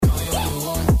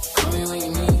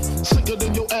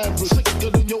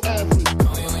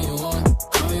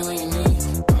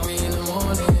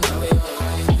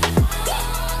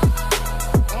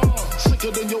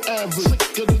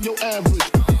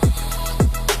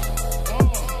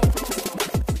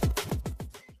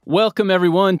Welcome,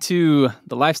 everyone, to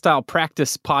the Lifestyle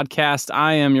Practice Podcast.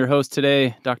 I am your host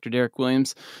today, Dr. Derek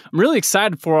Williams. I'm really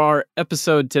excited for our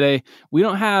episode today. We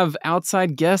don't have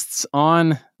outside guests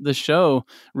on the show,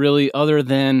 really, other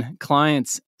than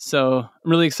clients. So I'm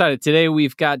really excited. Today,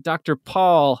 we've got Dr.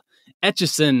 Paul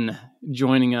Etchison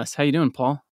joining us. How you doing,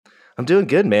 Paul? I'm doing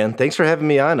good, man. Thanks for having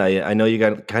me on. I know you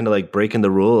got kind of like breaking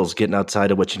the rules, getting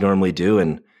outside of what you normally do,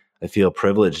 and I feel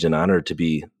privileged and honored to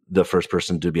be the first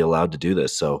person to be allowed to do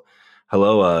this. So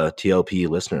hello, TLP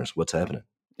listeners. What's happening?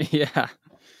 Yeah.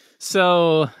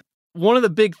 So one of the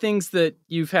big things that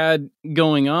you've had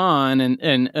going on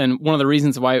and one of the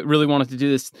reasons why I really wanted to do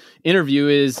this interview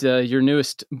is your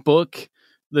newest book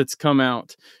that's come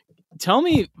out. Tell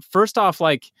me, first off,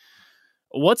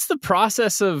 what's the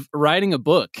process of writing a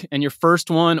book and your first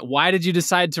one? Why did you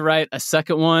decide to write a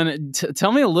second one?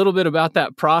 Tell me a little bit about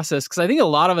that process, because I think a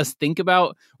lot of us think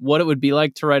about what it would be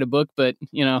like to write a book, but,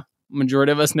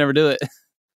 majority of us never do it.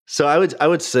 So I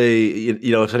would say,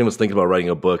 if anyone's thinking about writing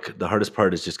a book, the hardest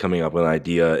part is just coming up with an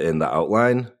idea and the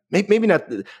outline. Maybe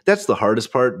not. That's the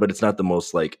hardest part, but it's not the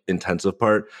most intensive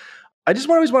part. I just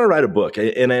always want to write a book.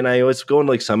 And I always go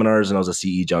into seminars, and I was a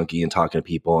CE junkie and talking to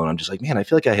people. And I'm just man, I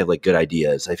feel like I have good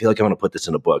ideas. I feel like I want to put this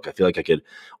in a book. I feel like I could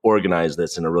organize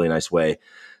this in a really nice way.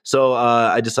 So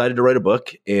I decided to write a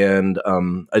book. And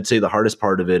I'd say the hardest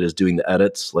part of it is doing the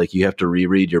edits. You have to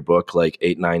reread your book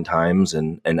 8-9 times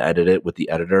and edit it with the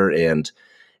editor. And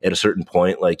at a certain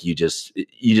point, you just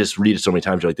read it so many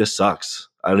times, you're this sucks.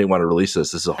 I don't even want to release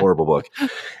this. This is a horrible book.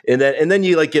 And then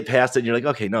you get past it and you're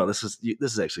okay, no, this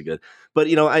is actually good. But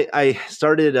I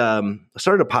started a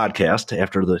podcast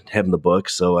after having the book.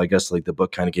 So I guess the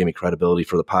book kind of gave me credibility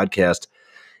for the podcast.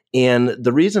 And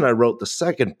the reason I wrote the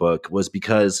second book was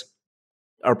because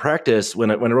our practice, when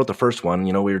I wrote the first one,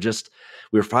 we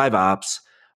were 5 ops.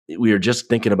 We were just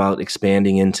thinking about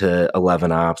expanding into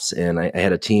 11 ops. And I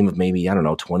had a team of maybe,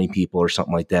 20 people or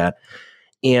something like that.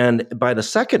 And by the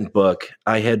second book,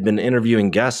 I had been interviewing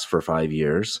guests for 5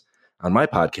 years on my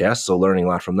podcast, so learning a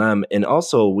lot from them. And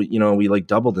also, we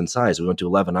doubled in size. We went to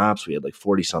 11 ops. We had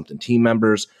 40-something team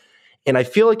members. And I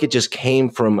feel like it just came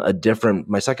from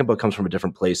my second book comes from a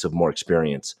different place of more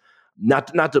experience. Not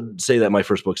to say that my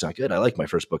first book's not good. I like my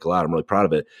first book a lot. I'm really proud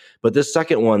of it. But this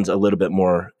second one's a little bit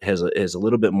more, has a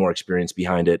little bit more experience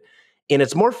behind it. And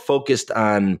it's more focused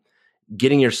on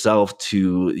getting yourself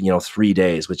to, 3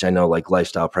 days, which I know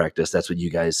lifestyle practice, that's what you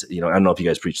guys, I don't know if you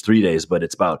guys preach 3 days, but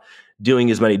it's about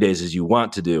doing as many days as you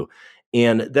want to do.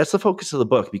 And that's the focus of the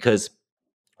book, because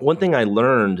one thing I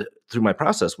learned through my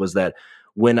process was that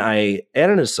when I add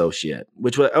an associate,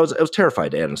 which I was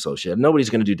terrified to add an associate. Nobody's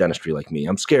going to do dentistry like me.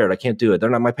 I'm scared. I can't do it.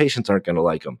 My patients aren't going to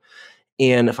like them.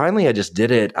 And finally, I just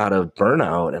did it out of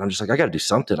burnout. And I'm just I got to do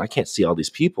something. I can't see all these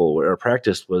people, where our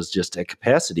practice was just at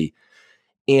capacity.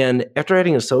 And after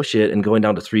adding an associate and going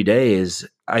down to 3 days,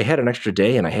 I had an extra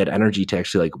day and I had energy to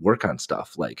actually work on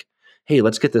stuff hey,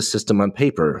 let's get this system on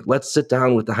paper. Let's sit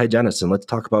down with the hygienist and let's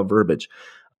talk about verbiage.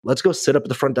 Let's go sit up at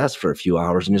the front desk for a few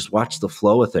hours and just watch the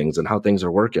flow of things and how things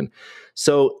are working.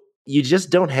 So you just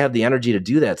don't have the energy to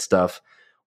do that stuff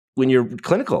when you're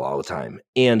clinical all the time.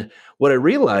 And what I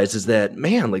realized is that,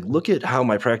 man, look at how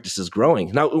my practice is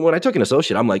growing. Now, when I took an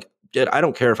associate, I'm dude, I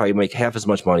don't care if I make half as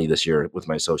much money this year with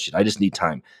my associate. I just need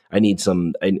time. I need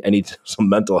some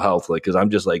mental health, because I'm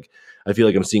just I feel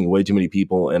like I'm seeing way too many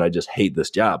people and I just hate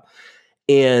this job.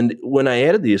 And when I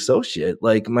added the associate,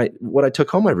 what I took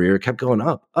home every year kept going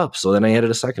up. So then I added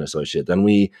a second associate. Then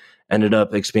we ended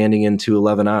up expanding into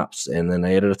 11 ops. And then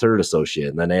I added a third associate.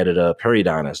 And then I added a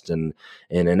periodontist and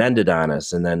an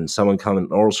endodontist. And then someone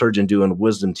an oral surgeon doing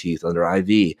wisdom teeth under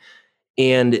IV.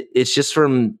 And it's just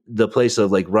from the place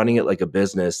of running it like a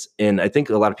business. And I think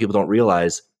a lot of people don't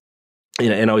realize,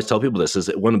 and I always tell people this, is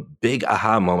that one big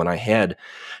aha moment I had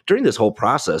during this whole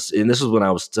process, and this is when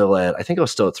I was still at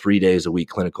 3 days a week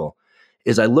clinical,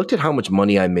 is I looked at how much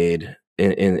money I made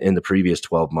in the previous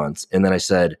 12 months. And then I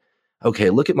said, okay,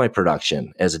 look at my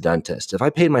production as a dentist. If I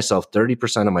paid myself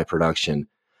 30% of my production,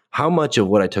 how much of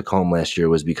what I took home last year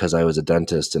was because I was a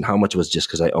dentist and how much was just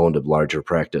because I owned a larger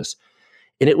practice?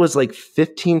 And it was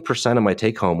 15% of my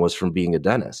take home was from being a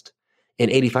dentist. And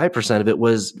 85% of it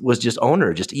was just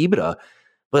owner, just EBITDA.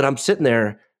 But I'm sitting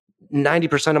there,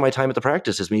 90% of my time at the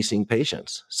practice is me seeing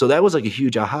patients. So that was a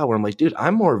huge aha where I'm dude,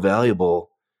 I'm more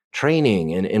valuable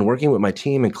training and working with my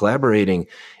team and collaborating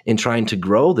and trying to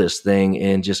grow this thing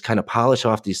and just kind of polish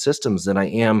off these systems than I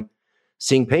am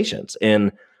seeing patients.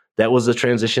 And that was a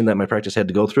transition that my practice had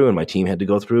to go through and my team had to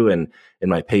go through and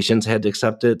my patients had to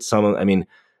accept it.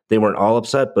 They weren't all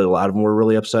upset, but a lot of them were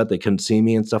really upset. They couldn't see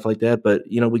me and stuff like that. But,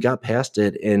 we got past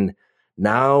it. And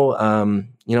now,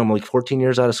 I'm like 14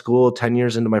 years out of school, 10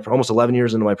 years into almost 11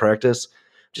 years into my practice,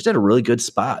 just at a really good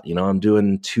spot. I'm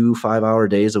doing 2 5-hour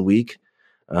days a week,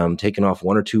 taking off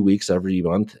 1 or 2 weeks every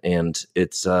month. And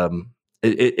it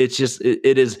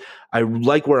is, I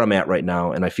like where I'm at right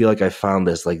now. And I feel like I found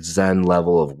this like Zen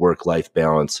level of work-life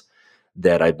balance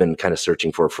that I've been kind of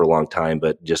searching for a long time,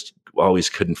 but just always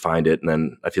couldn't find it. And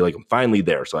then I feel like I'm finally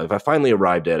there. So I finally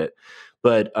arrived at it.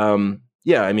 But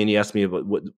yeah, I mean, you asked me about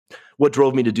what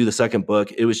drove me to do the second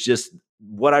book. It was just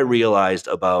what I realized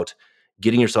about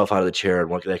getting yourself out of the chair and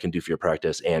what that can do for your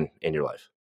practice and your life.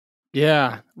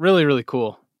 Yeah, really, really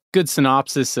cool. Good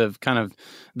synopsis of kind of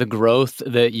the growth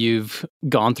that you've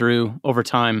gone through over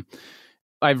time.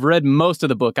 I've read most of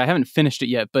the book. I haven't finished it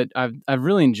yet, but I've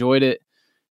really enjoyed it.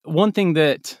 One thing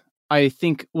that I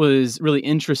think was really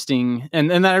interesting and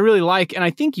that I really like, and I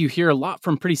think you hear a lot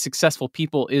from pretty successful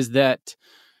people, is that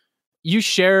you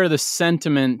share the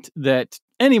sentiment that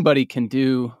anybody can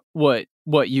do what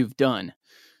you've done.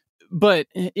 But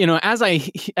as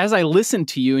I listen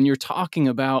to you and you're talking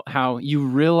about how you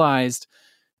realized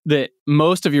that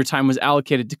most of your time was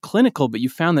allocated to clinical, but you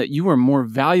found that you were more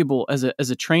valuable as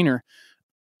a trainer.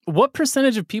 What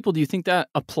percentage of people do you think that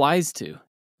applies to?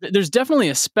 There's definitely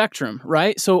a spectrum,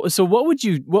 right? So what would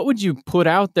you put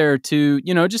out there to,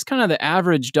 just kind of the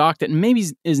average doc that maybe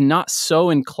is not so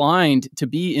inclined to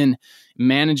be in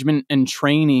management and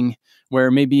training, where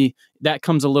maybe that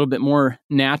comes a little bit more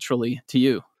naturally to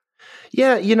you?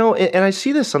 Yeah, and I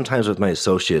see this sometimes with my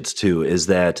associates too, is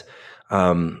that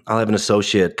I'll have an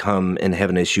associate come and have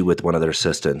an issue with one of their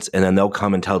assistants, and then they'll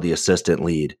come and tell the assistant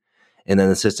lead. And then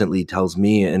the assistant lead tells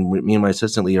me, and me and my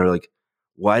assistant lead are like,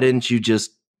 why didn't you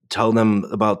just tell them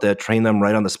about that, train them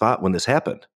right on the spot when this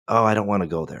happened? Oh, I don't want to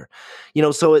go there.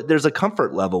 So there's a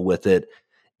comfort level with it.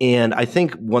 And I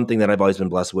think one thing that I've always been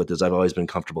blessed with is I've always been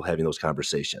comfortable having those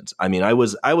conversations. I mean, I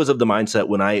was of the mindset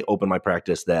when I opened my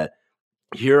practice that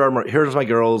here's my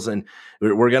girls, and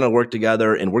we're going to work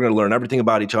together, and we're going to learn everything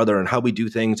about each other and how we do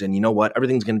things. And you know what?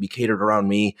 Everything's going to be catered around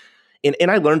me. And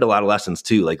I learned a lot of lessons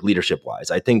too, like leadership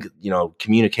wise. I think,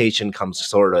 communication comes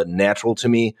sort of natural to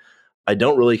me. I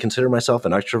don't really consider myself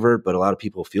an extrovert, but a lot of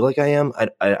people feel like I am.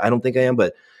 I don't think I am,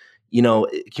 but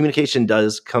communication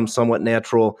does come somewhat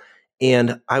natural.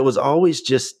 And I was always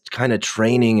just kind of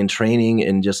training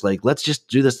and just like, let's just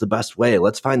do this the best way.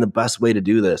 Let's find the best way to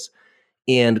do this.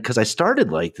 And because I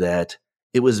started like that,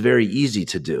 it was very easy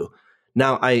to do.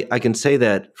 Now, I can say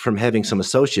that from having some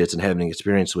associates and having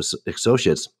experience with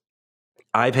associates,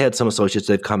 I've had some associates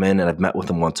that have come in and I've met with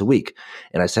them once a week.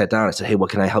 And I sat down, I said, hey, what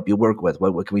can I help you work with?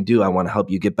 What can we do? I want to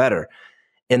help you get better.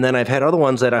 And then I've had other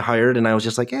ones that I hired and I was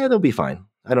just like, yeah, they'll be fine.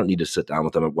 I don't need to sit down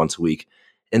with them once a week.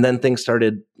 And then things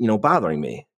started, bothering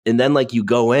me. And then like you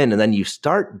go in and then you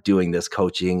start doing this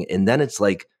coaching, and then it's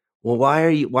like, well,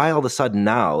 why all of a sudden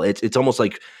now? It's almost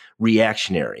like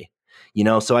reactionary,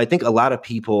 So I think a lot of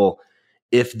people,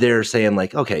 if they're saying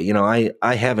like, okay,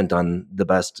 I haven't done the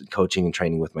best coaching and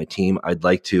training with my team, I'd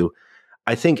like to.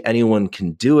 I think anyone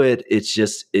can do it. It's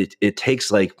just it takes,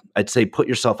 like, I'd say, put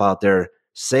yourself out there,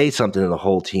 say something to the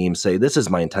whole team, say, this is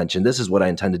my intention, this is what I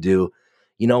intend to do.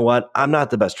 You know what? I'm not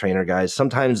the best trainer, guys.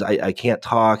 Sometimes I can't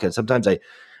talk, and sometimes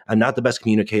I'm not the best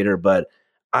communicator, but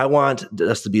I want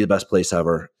us to be the best place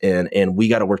ever. And we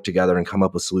got to work together and come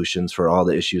up with solutions for all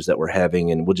the issues that we're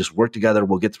having. And we'll just work together.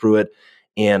 We'll get through it.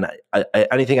 And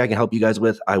anything I can help you guys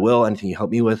with, I will. Anything you help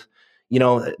me with,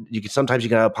 sometimes you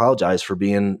got to apologize for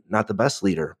being not the best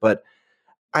leader. But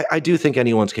I do think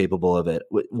anyone's capable of it.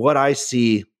 What I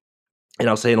see, and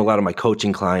I'll say in a lot of my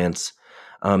coaching clients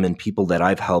and people that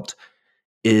I've helped,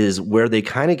 is where they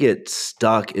kind of get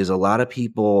stuck is a lot of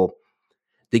people,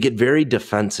 they get very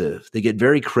defensive. They get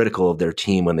very critical of their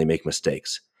team when they make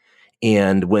mistakes.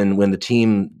 And when the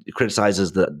team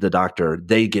criticizes the doctor,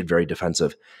 they get very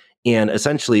defensive. And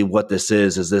essentially what this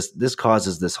is this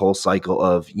causes this whole cycle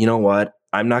of, you know what,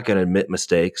 I'm not going to admit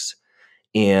mistakes,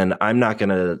 and I'm not going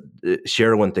to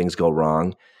share when things go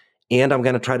wrong. And I'm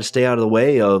going to try to stay out of the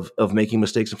way of making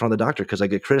mistakes in front of the doctor because I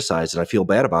get criticized and I feel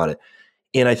bad about it.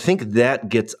 And I think that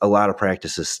gets a lot of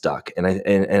practices stuck. And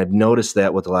I've noticed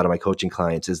that with a lot of my coaching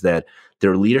clients is that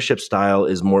their leadership style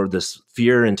is more of this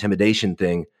fear intimidation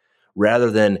thing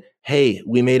rather than, hey,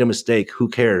 we made a mistake. Who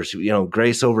cares?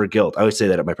 Grace over guilt. I always say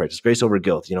that at my practice, grace over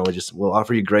guilt. We'll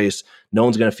offer you grace. No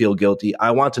one's going to feel guilty.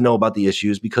 I want to know about the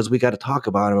issues because we got to talk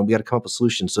about them and we got to come up with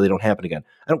solutions so they don't happen again.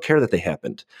 I don't care that they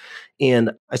happened.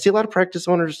 And I see a lot of practice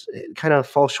owners kind of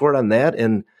fall short on that.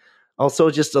 And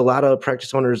also just a lot of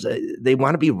practice owners, they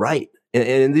want to be right.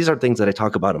 And these are things that I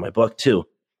talk about in my book too,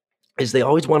 is they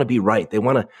always want to be right. They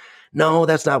want to, no,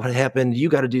 that's not what happened. You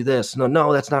got to do this.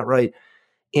 No, that's not right.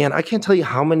 And I can't tell you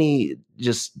how many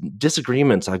just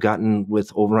disagreements I've gotten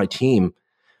with over my team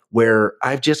where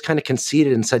I've just kind of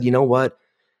conceded and said, you know what?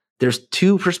 There's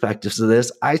two perspectives to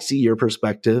this. I see your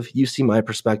perspective. You see my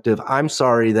perspective. I'm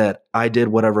sorry that I did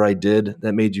whatever I did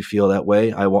that made you feel that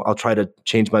way. I'll try to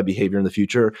change my behavior in the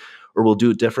future, or we'll do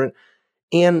it different.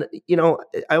 And,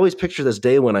 I always picture this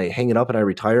day when I hang it up and I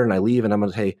retire and I leave and I'm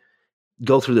going to, hey,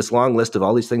 go through this long list of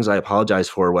all these things I apologize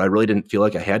for where I really didn't feel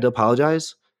like I had to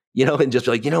apologize, and just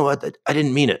be like, you know what, I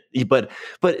didn't mean it. But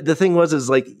the thing is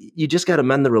like, you just got to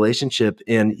mend the relationship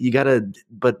and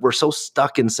but we're so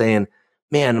stuck in saying,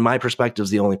 man, my perspective is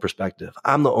the only perspective.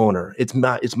 I'm the owner. It's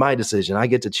my decision. I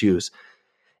get to choose.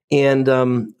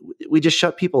 And we just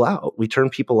shut people out. We turn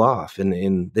people off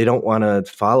and they don't want to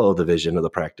follow the vision of the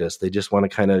practice. They just want to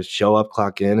kind of show up,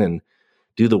 clock in and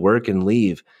do the work and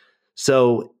leave.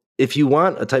 So if you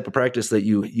want a type of practice that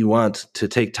you want to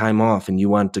take time off and you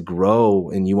want to grow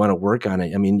and you want to work on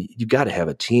it, I mean, you got to have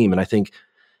a team. And I think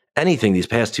anything these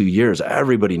past 2 years,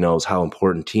 everybody knows how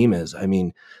important team is. I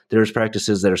mean, there's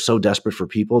practices that are so desperate for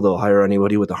people, they'll hire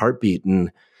anybody with a heartbeat.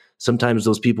 And sometimes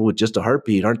those people with just a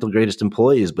heartbeat aren't the greatest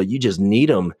employees, but you just need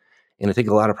them. And I think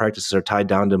a lot of practices are tied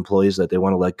down to employees that they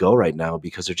want to let go right now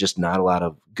because there's just not a lot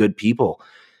of good people.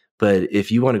 But if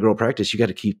you want to grow practice, you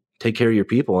got to take care of your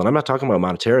people. And I'm not talking about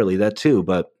monetarily, that too,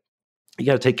 but you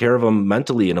got to take care of them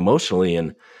mentally and emotionally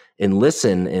and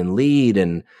listen and lead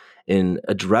and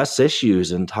address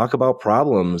issues and talk about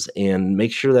problems and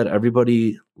make sure that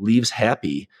everybody leaves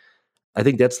happy. I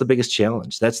think that's the biggest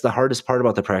challenge. That's the hardest part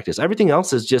about the practice. Everything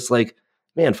else is just like,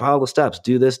 man, follow the steps,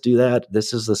 do this, do that.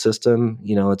 This is the system.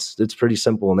 It's pretty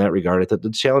simple in that regard. I think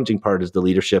the challenging part is the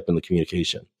leadership and the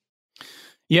communication.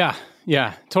 Yeah,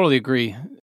 totally agree.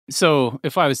 So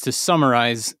if I was to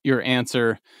summarize your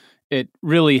answer, it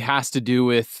really has to do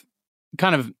with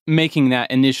kind of making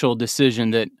that initial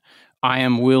decision that I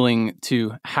am willing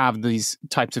to have these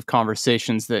types of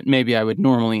conversations that maybe I would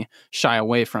normally shy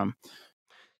away from.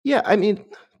 Yeah, I mean,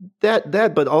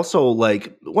 that, but also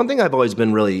like one thing I've always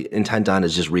been really intent on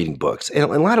is just reading books and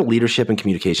a lot of leadership and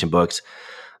communication books,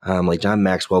 like John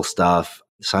Maxwell stuff,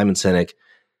 Simon Sinek.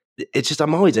 It's just,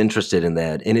 I'm always interested in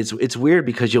that. And it's weird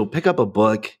because you'll pick up a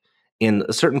book and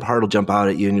a certain part will jump out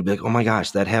at you and you'll be like, oh my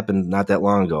gosh, that happened not that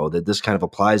long ago, that this kind of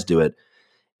applies to it.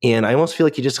 And I almost feel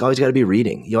like you just always got to be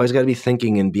reading. You always got to be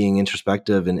thinking and being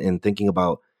introspective and thinking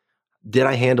about, did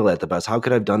I handle that the best? How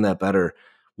could I have done that better?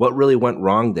 What really went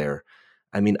wrong there?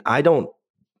 I mean, I don't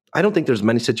think there's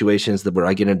many situations where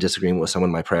I get in a disagreement with someone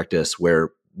in my practice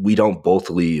where we don't both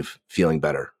leave feeling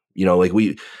better. Like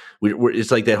we're,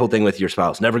 it's like that whole thing with your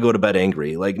spouse, never go to bed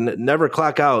angry, like never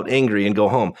clock out angry and go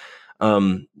home.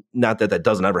 Not that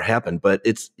doesn't ever happen, but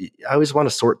I always want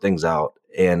to sort things out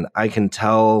and I can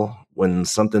tell when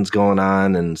something's going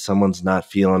on and someone's not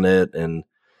feeling it. And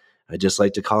I just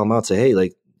like to call them out, say, hey,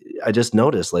 like, I just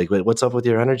noticed, like, what's up with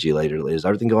your energy lately? Is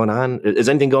everything going on? Is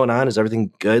anything going on? Is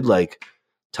everything good? Like,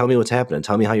 tell me what's happening.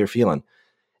 Tell me how you're feeling.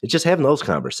 It's just having those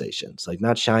conversations, like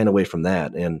not shying away from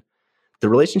that. And the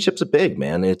relationships are big,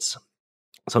 man.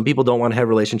 Some people don't want to have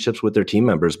relationships with their team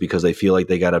members because they feel like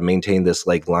they got to maintain this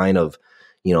like line of,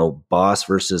 boss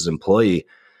versus employee.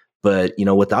 But,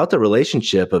 without the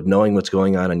relationship of knowing what's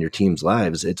going on in your team's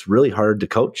lives, it's really hard to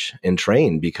coach and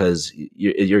train because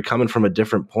you're coming from a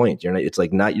different point. You're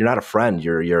not a friend.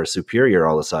 You're a superior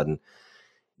all of a sudden.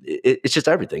 It's just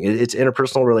everything. It's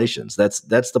interpersonal relations. That's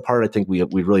the part I think we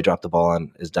really dropped the ball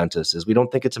on as dentists is we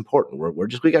don't think it's important.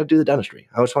 We got to do the dentistry.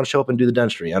 I just want to show up and do the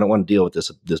dentistry. I don't want to deal with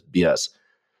this BS.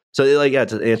 So to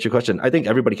answer your question, I think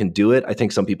everybody can do it. I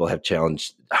think some people have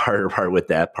challenged harder part with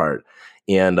that part.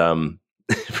 And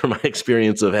from my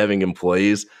experience of having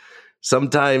employees,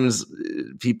 sometimes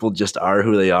people just are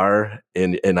who they are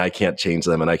and I can't change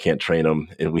them and I can't train them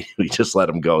and we just let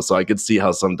them go. So I could see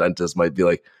how some dentists might be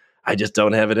like, I just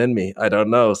don't have it in me. I don't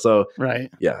know. So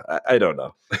right. Yeah, I don't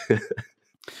know.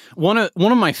 One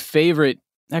of my favorite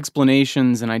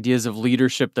explanations and ideas of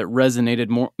leadership that resonated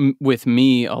more with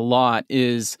me a lot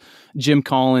is Jim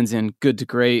Collins in Good to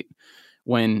Great,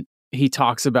 when he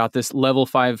talks about this level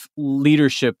 5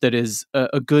 leadership that is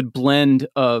a good blend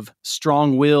of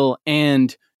strong will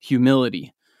and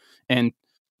humility. And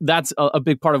that's a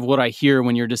big part of what I hear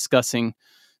when you're discussing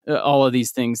all of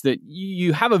these things, that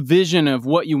you have a vision of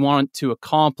what you want to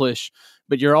accomplish,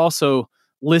 but you're also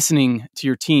listening to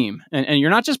your team. And you're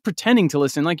not just pretending to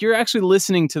listen, like you're actually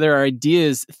listening to their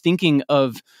ideas, thinking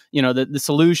of, the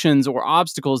solutions or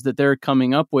obstacles that they're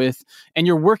coming up with, and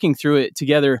you're working through it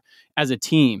together as a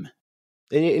team.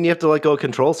 And you have to let go of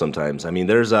control sometimes. I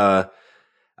mean, I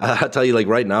I'll tell you, like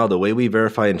right now, the way we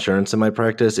verify insurance in my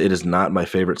practice, it is not my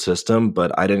favorite system,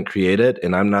 but I didn't create it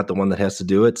and I'm not the one that has to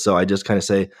do it. So I just kind of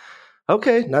say,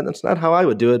 okay, that's not how I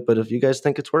would do it, but if you guys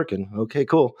think it's working, okay,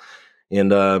 cool.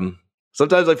 And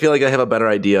sometimes I feel like I have a better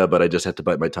idea, but I just have to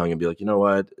bite my tongue and be like, you know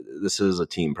what? This is a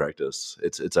team practice.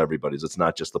 It's everybody's. It's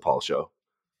not just the Paul show.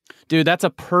 Dude, that's a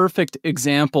perfect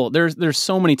example. There's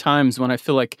so many times when I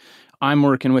feel like I'm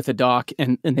working with a doc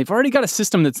and they've already got a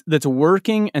system that's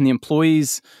working and the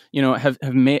employees, have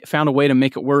found a way to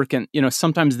make it work. And,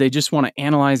 sometimes they just want to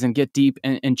analyze and get deep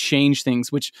and change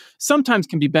things, which sometimes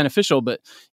can be beneficial, but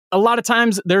a lot of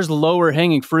times there's lower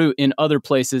hanging fruit in other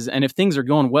places. And if things are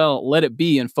going well, let it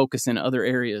be and focus in other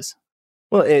areas.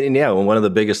 Well, and yeah, one of the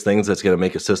biggest things that's going to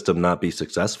make a system not be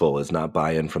successful is not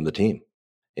buy-in from the team.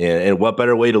 And what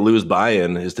better way to lose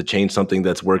buy-in is to change something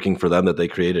that's working for them that they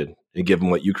created and give them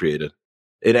what you created.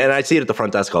 And I see it at the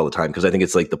front desk all the time because I think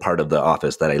it's like the part of the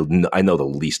office that I know the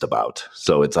least about.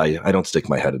 So I don't stick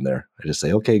my head in there. I just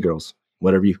say, okay, girls,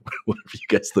 whatever you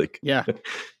guys think. Yeah.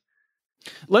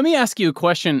 Let me ask you a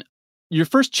question. Your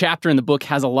first chapter in the book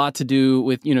has a lot to do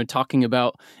with, talking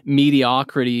about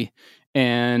mediocrity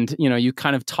and, you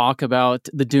kind of talk about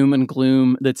the doom and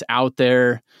gloom that's out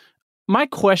there. My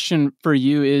question for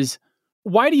you is,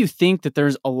 why do you think that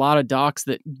there's a lot of docs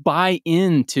that buy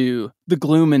into the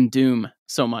gloom and doom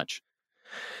so much?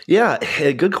 Yeah,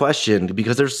 good question,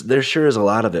 because there sure is a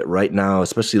lot of it right now,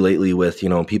 especially lately with,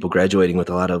 people graduating with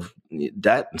a lot of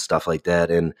debt and stuff like that.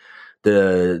 And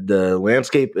the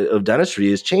landscape of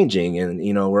dentistry is changing, and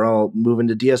we're all moving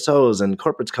to DSOs and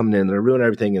corporates coming in, they're ruining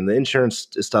everything, and the insurance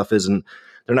stuff isn't,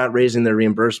 they're not raising their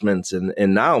reimbursements,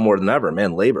 and now more than ever,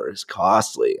 man, labor is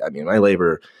costly. I mean, my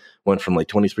labor went from like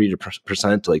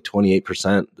 23% to like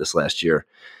 28% this last year.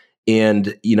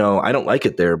 And, I don't like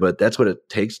it there, but that's what it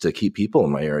takes to keep people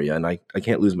in my area. And I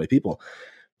can't lose my people.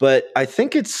 But I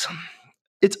think it's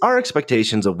our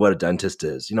expectations of what a dentist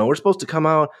is. We're supposed to come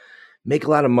out, make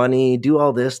a lot of money, do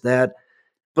all this, that,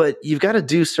 but you've got to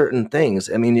do certain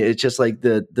things. I mean, it's just like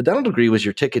the dental degree was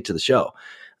your ticket to the show.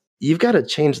 You've got to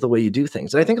change the way you do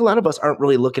things. And I think a lot of us aren't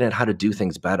really looking at how to do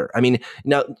things better. I mean,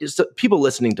 now, so people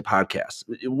listening to podcasts,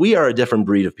 we are a different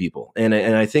breed of people. And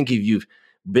I think if you've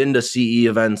been to CE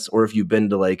events or if you've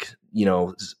been to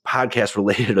podcast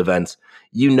related events,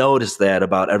 you notice that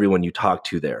about everyone you talk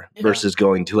to there versus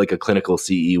going to like a clinical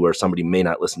CE where somebody may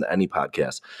not listen to any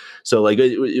podcast. So like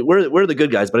we're the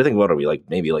good guys, but I think what are we, like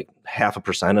maybe like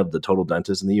 0.5% of the total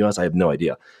dentists in the US? I have no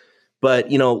idea.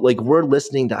 But, we're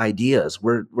listening to ideas.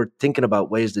 We're thinking about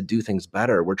ways to do things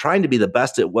better. We're trying to be the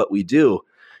best at what we do.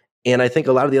 And I think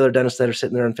a lot of the other dentists that are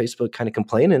sitting there on Facebook kind of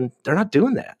complaining, they're not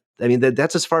doing that. I mean,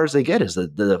 that's as far as they get, is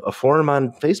a forum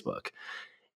on Facebook.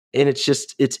 And it's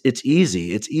just, it's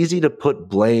easy. It's easy to put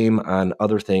blame on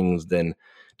other things than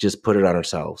just put it on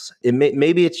ourselves.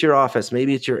 Maybe it's your office,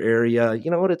 maybe it's your area. You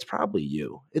know what? It's probably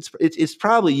you. It's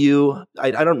probably you.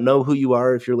 I don't know who you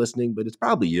are if you're listening, but it's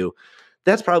probably you.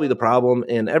 That's probably the problem.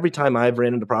 And every time I've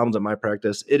ran into problems at my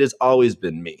practice, it has always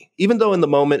been me. Even though in the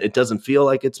moment it doesn't feel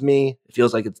like it's me, it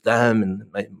feels like it's them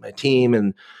and my team,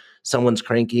 and someone's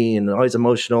cranky and always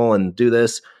emotional and do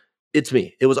this. It's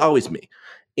me. It was always me.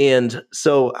 And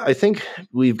so I think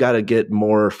we've got to get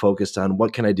more focused on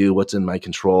what can I do, what's in my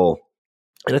control.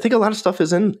 And I think a lot of stuff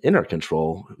is in our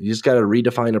control. You just got to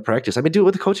redefine a practice. I mean, do it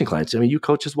with the coaching clients. I mean, you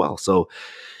coach as well. So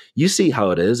you see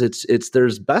how it is.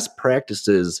 There's best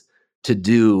practices to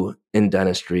do in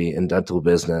dentistry and dental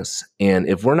business. And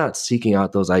if we're not seeking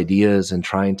out those ideas and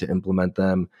trying to implement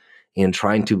them and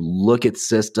trying to look at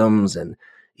systems and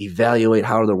evaluate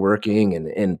how they're working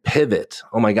and pivot.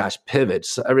 Oh my gosh, pivot.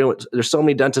 So there's so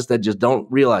many dentists that just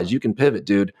don't realize you can pivot,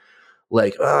 dude.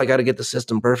 Like, oh, I got to get the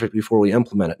system perfect before we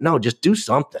implement it. No, just do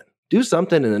something. Do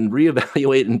something and then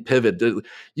reevaluate and pivot.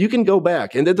 You can go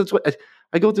back. And that's what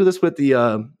I go through this with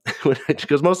the,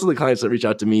 because most of the clients that reach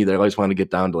out to me, they always want to get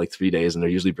down to like 3 days and they're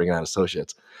usually bringing on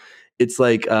associates. It's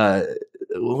like,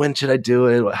 when should I do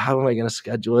it? How am I going to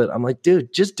schedule it? I'm like,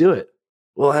 dude, just do it.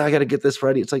 Well, I got to get this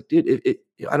ready. It's like, dude,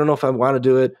 I don't know if I want to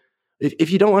do it.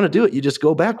 If you don't want to do it, you just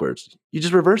go backwards. You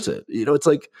just reverse it. It's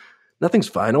like nothing's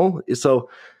final. So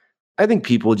I think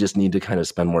people just need to kind of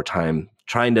spend more time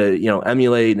trying to,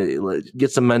 emulate,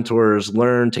 get some mentors,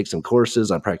 learn, take some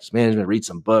courses on practice management, read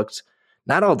some books.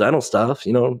 Not all dental stuff.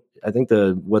 I think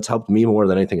what's helped me more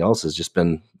than anything else has just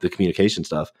been the communication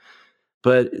stuff.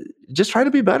 But just try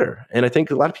to be better. And I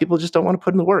think a lot of people just don't want to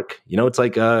put in the work. It's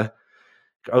like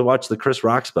I watched the Chris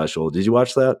Rock special. Did you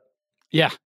watch that? Yeah.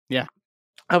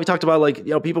 How we talked about, like,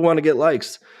 people want to get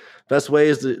likes. best way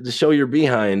is to show you're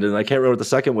behind. And I can't remember what the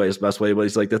second way is best way, but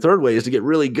he's like, the third way is to get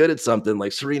really good at something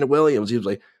like Serena Williams. He was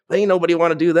like, ain't nobody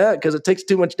want to do that because it takes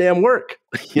too much damn work.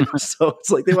 So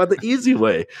it's like they want the easy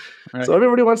way. Right. So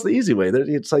everybody wants the easy way.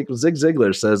 It's like Zig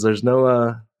Ziglar says, there's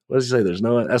no, what does he say? There's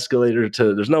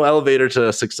no elevator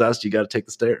to success. You got to take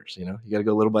the stairs, you got to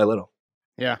go little by little.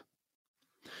 Yeah.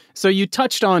 So you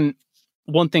touched on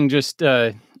one thing just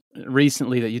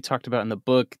recently that you talked about in the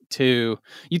book too.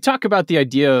 You talk about the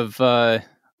idea of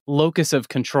locus of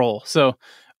control. So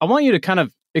I want you to kind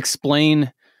of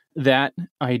explain that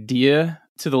idea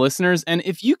to the listeners. And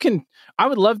if you can, I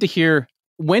would love to hear,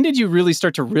 when did you really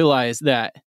start to realize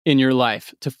that in your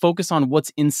life, to focus on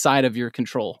what's inside of your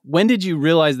control? When did you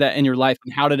realize that in your life,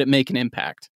 and how did it make an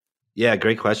impact? Yeah,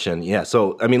 great question. Yeah.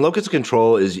 So, I mean, locus of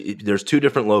control there's two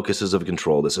different locuses of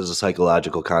control. This is a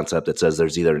psychological concept that says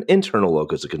there's either an internal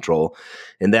locus of control,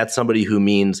 and that's somebody who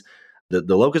means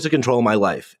the locus of control in my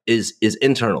life is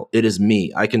internal. It is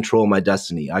me. I control my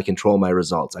destiny. I control my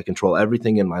results. I control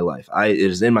everything in my life. It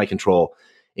is in my control.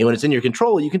 And when it's in your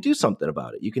control, you can do something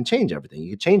about it. You can change everything. You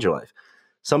can change your life.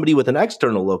 Somebody with an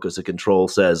external locus of control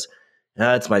says,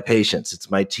 it's my patients, it's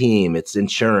my team, it's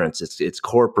insurance, it's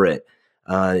corporate.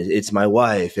 It's my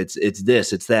wife. It's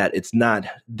this, it's that. It's not.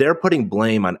 They're putting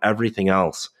blame on everything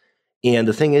else. And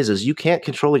the thing is you can't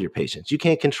control your patients. You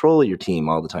can't control your team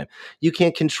all the time. You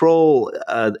can't control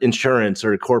insurance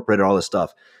or corporate or all this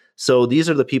stuff. So these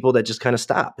are the people that just kind of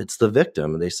stop. It's the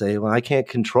victim. They say, well, I can't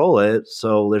control it,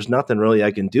 so there's nothing really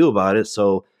I can do about it.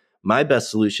 So my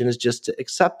best solution is just to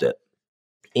accept it.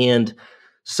 And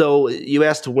so you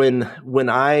asked when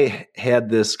I had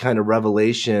this kind of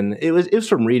revelation. It was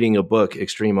from reading a book,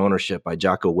 Extreme Ownership by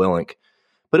Jocko Willink,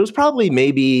 but it was probably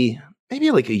maybe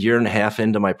like a year and a half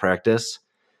into my practice.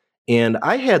 And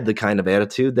I had the kind of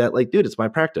attitude that, like, dude, it's my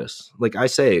practice. Like I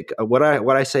say, what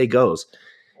I say goes.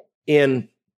 And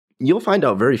you'll find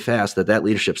out very fast that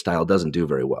leadership style doesn't do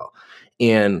very well.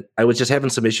 And I was just having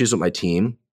some issues with my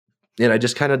team. And I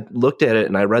just kind of looked at it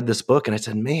and I read this book and I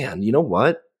said, man, you know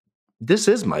what? This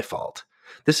is my fault.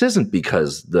 This isn't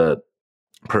because the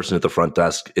person at the front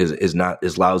desk is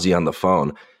lousy on the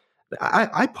phone.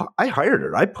 I hired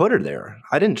her. I put her there.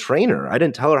 I didn't train her. I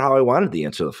didn't tell her how I wanted to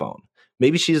answer the phone.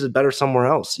 Maybe she's better somewhere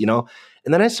else, And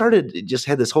then I just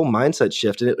had this whole mindset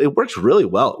shift, and it works really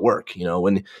well at work.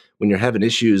 When you're having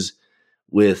issues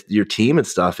with your team and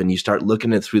stuff, and you start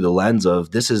looking at it through the lens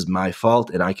of, this is my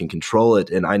fault and I can control it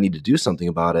and I need to do something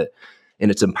about it. And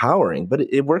it's empowering, but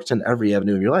it works in every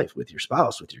avenue of your life, with your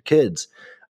spouse, with your kids,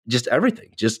 just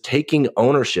everything, just taking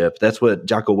ownership. That's what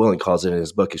Jocko Willink calls it in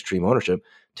his book, Extreme Ownership,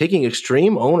 taking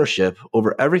extreme ownership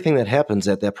over everything that happens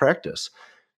at that practice.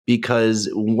 Because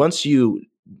once you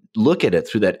look at it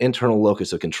through that internal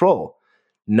locus of control,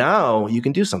 now you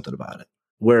can do something about it.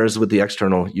 Whereas with the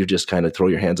external, you just kind of throw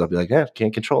your hands up, be like,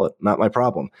 can't control it, not my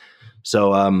problem.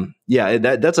 So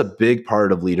that's a big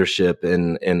part of leadership.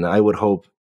 And I would hope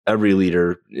every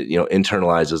leader,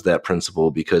 internalizes that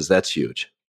principle, because that's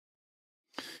huge.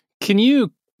 Can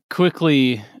you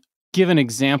quickly give an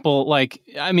example?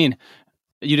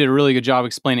 You did a really good job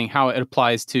explaining how it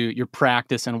applies to your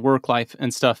practice and work life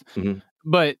and stuff. Mm-hmm.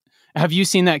 But have you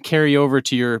seen that carry over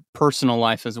to your personal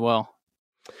life as well?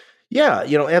 Yeah,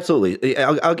 absolutely.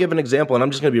 I'll give an example, and I'm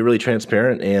just going to be really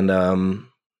transparent. And I'm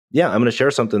going to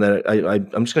share something that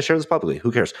I'm just going to share this publicly.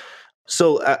 Who cares?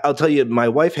 So I'll tell you, my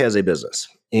wife has a business,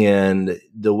 and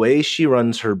the way she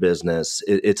runs her business,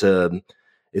 it's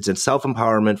in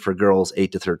self-empowerment for girls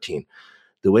 8 to 13.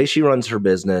 The way she runs her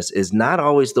business is not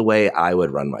always the way I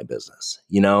would run my business,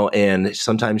 and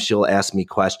sometimes she'll ask me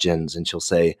questions and she'll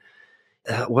say,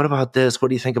 what about this? What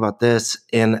do you think about this?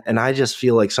 And I just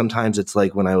feel like sometimes it's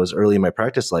like when I was early in my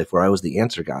practice life, where I was the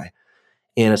answer guy.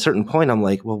 And at a certain point, I'm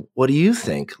like, well, what do you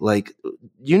think? Like,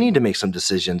 you need to make some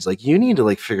decisions. Like, you need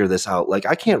to figure this out. Like,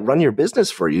 I can't run your business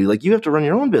for you. Like, you have to run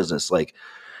your own business. Like,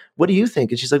 what do you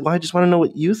think? And she's like, well, I just want to know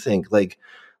what you think. Like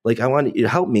I want you to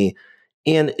help me.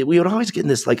 And we would always get in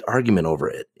this argument over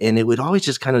it. And it would always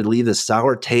just kind of leave this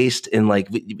sour taste. And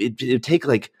it'd take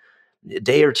a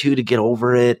day or two to get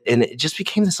over it. And it just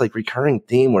became this recurring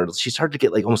theme where she started to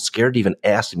get almost scared to even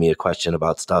ask me a question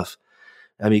about stuff.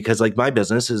 I mean, because my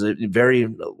business is a very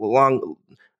long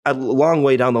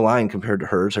way down the line compared to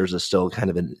hers. Hers is still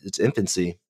kind of in its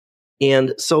infancy.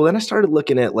 And so then I started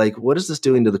looking at what is this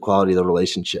doing to the quality of the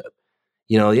relationship?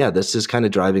 This is kind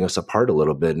of driving us apart a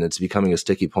little bit, and it's becoming a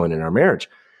sticky point in our marriage.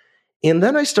 And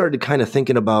then I started kind of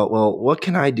thinking about, well, what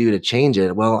can I do to change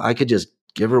it? Well, I could just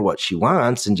give her what she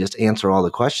wants and just answer all the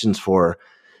questions for her.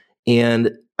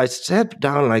 And I sat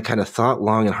down and I kind of thought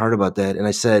long and hard about that. And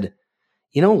I said,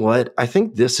 you know what? I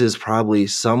think this is probably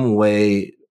some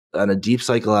way on a deep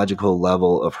psychological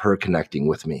level of her connecting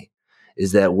with me,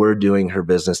 is that we're doing her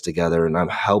business together and I'm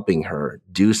helping her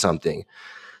do something.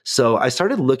 So I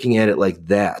started looking at it like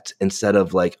that instead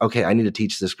of like, okay, I need to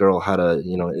teach this girl how to,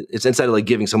 it's instead of like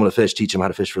giving someone a fish, teach them how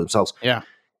to fish for themselves. Yeah.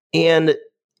 And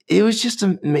it was just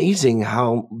amazing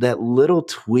how that little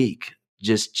tweak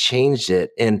just changed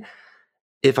it. And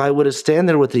if I would have stand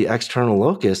there with the external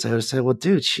locus, I would have said, well,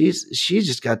 dude, she's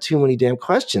just got too many damn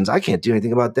questions. I can't do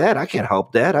anything about that. I can't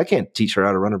help that. I can't teach her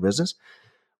how to run her business.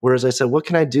 Whereas I said, what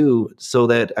can I do so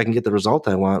that I can get the result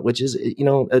I want, which is,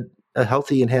 a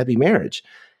healthy and happy marriage.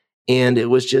 And it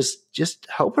was just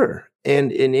help her.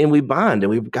 And we bond and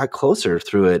we got closer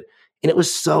through it. And it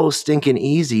was so stinking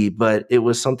easy, but it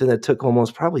was something that took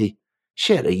almost probably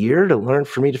a year to learn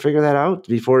for me to figure that out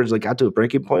before it got to a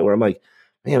breaking point where I'm like,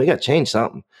 man, we got to change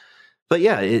something. But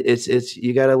yeah, it's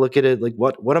you got to look at it like,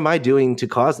 what am I doing to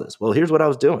cause this? Well, here's what I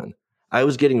was doing. I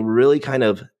was getting really kind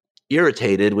of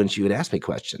irritated when she would ask me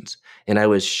questions. And I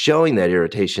was showing that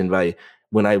irritation by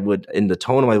when I would, in the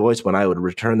tone of my voice, when I would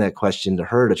return that question to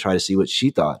her to try to see what she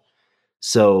thought.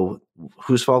 So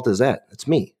whose fault is that? It's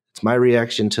me. It's my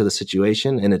reaction to the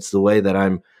situation. And it's the way that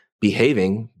I'm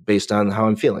behaving based on how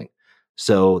I'm feeling.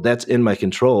 So that's in my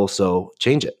control. So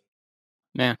change it.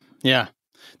 Man. Yeah.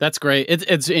 That's great.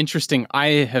 It's interesting. I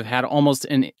have had almost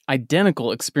an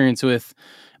identical experience with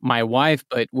my wife,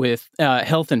 but with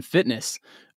health and fitness.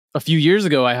 A few years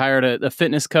ago, I hired a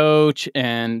fitness coach,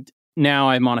 and now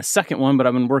I'm on a second one, but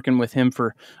I've been working with him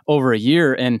for over a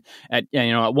year. And at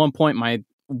one point, my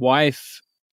wife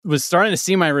was starting to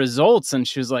see my results, and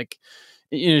she was like,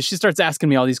 she starts asking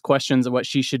me all these questions of what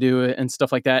she should do and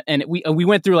stuff like that. And we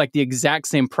went through like the exact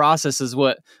same process as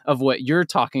what you're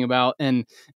talking about. And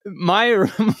my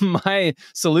my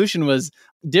solution was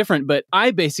different, but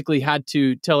I basically had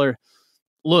to tell her,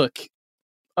 look,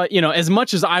 as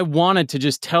much as I wanted to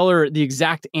just tell her the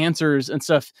exact answers and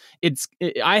stuff,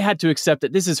 I had to accept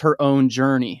that this is her own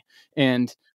journey,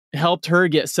 and helped her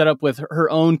get set up with her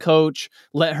own coach,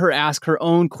 let her ask her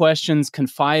own questions,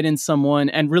 confide in someone,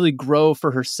 and really grow for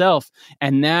herself.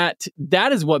 And that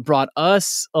is what brought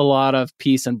us a lot of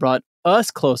peace and brought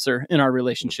us closer in our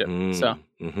relationship. Mm-hmm. So,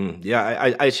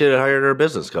 yeah, I should have hired her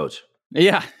business coach.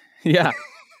 Yeah.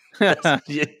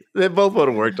 They both would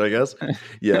have worked, I guess.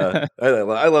 Yeah, I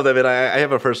love that. Man, I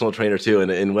have a personal trainer too,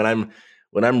 and when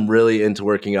I'm really into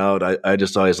working out, I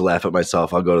just always laugh at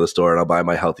myself. I'll go to the store and I'll buy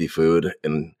my healthy food,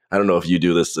 and I don't know if you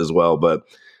do this as well, but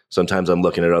sometimes I'm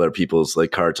looking at other people's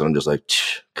like carts and I'm just like,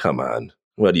 come on,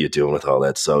 what are you doing with all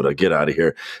that soda? Get out of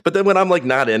here. But then when I'm like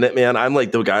not in it, man, I'm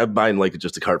like the guy buying like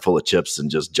just a cart full of chips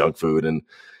and just junk food, and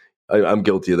I'm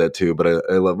guilty of that too. But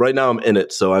I love, right now I'm in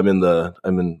it, so I'm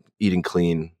in eating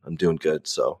clean. I'm doing good,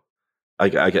 so I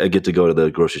get to go to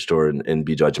the grocery store and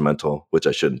be judgmental, which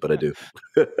I shouldn't, but I do.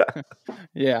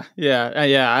 Yeah.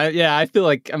 I feel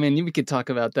like, we could talk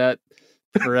about that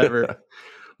forever.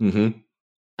 Mm-hmm.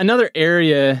 Another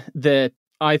area that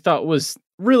I thought was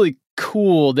really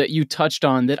cool that you touched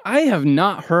on that I have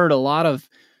not heard a lot of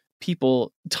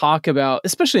people talk about,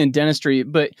 especially in dentistry,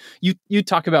 but you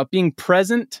talk about being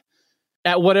present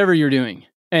at whatever you're doing.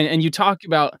 And you talk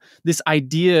about this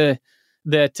idea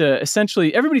that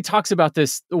essentially everybody talks about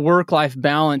this work-life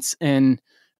balance. And,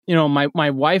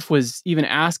 my wife was even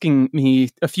asking me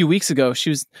a few weeks ago, she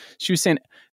was saying,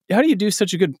 how do you do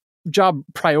such a good job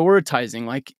prioritizing?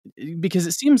 Like, because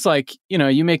it seems like,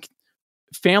 you make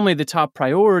family the top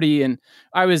priority. And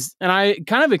I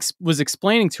kind of was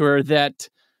explaining to her that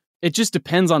it just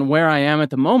depends on where I am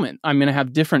at the moment. I'm going to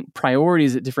have different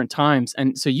priorities at different times.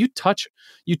 And so you touch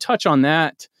on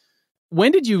that.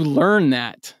 When did you learn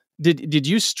that? Did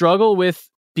you struggle with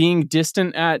being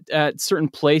distant at certain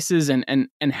places, and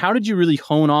how did you really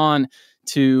hone on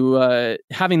to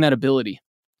having that ability?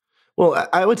 Well,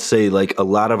 I would say like a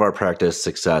lot of our practice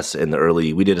success in the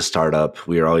early, we did a startup.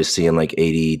 We were always seeing like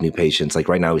 80 new patients. Like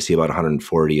right now we see about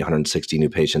 140, 160 new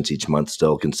patients each month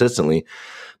still consistently.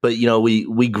 But,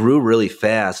 we grew really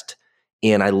fast,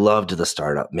 and I loved the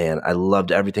startup, man. I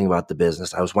loved everything about the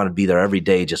business. I always wanted to be there every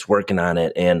day, just working on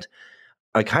it. And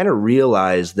I kind of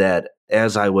realized that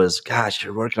as I was, gosh,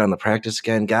 you're working on the practice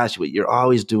again. Gosh, you're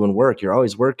always doing work. You're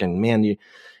always working, man.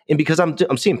 And because I'm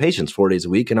seeing patients 4 days a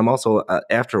week, and I'm also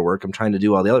after work, I'm trying to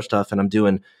do all the other stuff, and I'm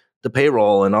doing the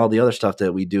payroll and all the other stuff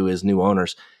that we do as new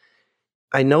owners.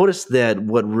 I noticed that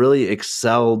what really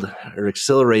excelled or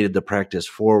accelerated the practice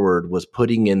forward was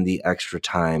putting in the extra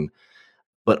time,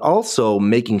 but also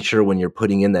making sure when you're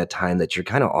putting in that time that you're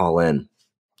kind of all in.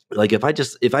 Like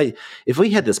if we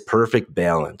had this perfect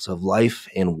balance of life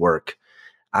and work,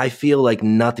 I feel like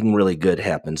nothing really good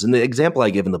happens. And the example I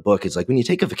give in the book is like when you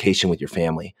take a vacation with your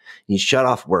family and you shut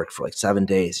off work for like 7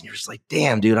 days and you're just like,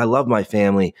 damn, dude, I love my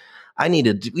family. We need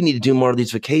to do more of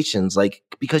these vacations. Like,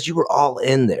 because you were all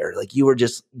in there. Like you're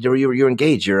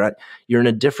engaged. You're in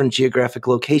a different geographic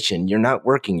location. You're not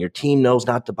working. Your team knows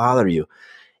not to bother you.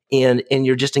 And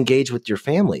you're just engaged with your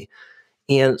family.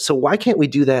 And so why can't we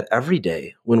do that every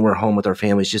day when we're home with our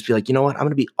families? Just be like, you know what? I'm going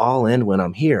to be all in when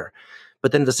I'm here.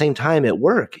 But then at the same time at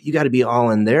work, you got to be all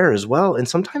in there as well. And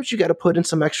sometimes you got to put in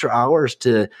some extra hours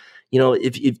to,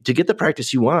 if to get the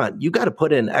practice you want, you got to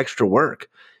put in extra work.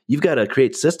 You've got to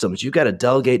create systems. You've got to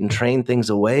delegate and train things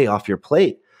away off your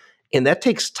plate. And that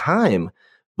takes time.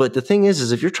 But the thing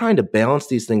is if you're trying to balance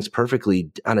these things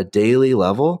perfectly on a daily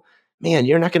level, man,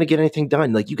 you're not going to get anything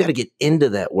done. Like you got to get into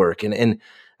that work. And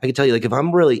I can tell you, like, if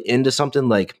I'm really into something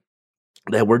like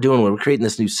that we're doing, where we're creating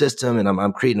this new system and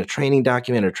I'm creating a training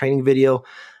document or training video,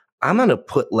 I'm going to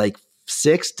put like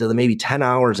 6 to maybe 10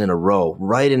 hours in a row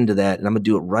right into that. And I'm going to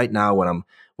do it right now when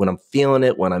I'm feeling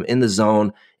it, when I'm in the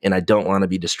zone and I don't want to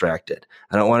be distracted.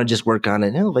 I don't want to just work on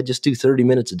it. If I just do 30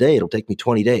 minutes a day, it'll take me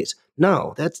 20 days.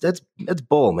 No, that's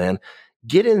bull, man.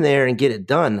 Get in there and get it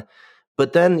done.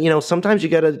 But then, sometimes you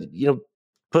got to,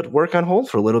 put work on hold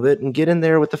for a little bit and get in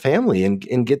there with the family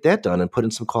and get that done and put in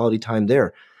some quality time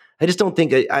there. I just don't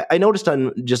think I noticed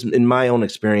on just in my own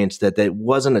experience that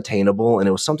wasn't attainable. And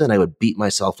it was something I would beat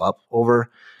myself up over,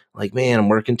 like, man, I'm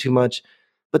working too much.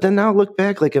 But then now look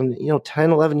back, like I'm,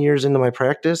 10, 11 years into my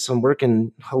practice, I'm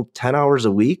working 10 hours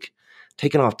a week,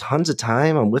 taking off tons of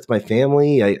time. I'm with my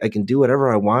family. I can do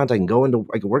whatever I want. I can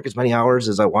work as many hours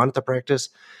as I want at the practice.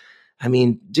 I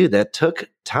mean, dude, that took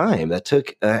time, that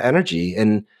took energy.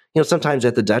 And, sometimes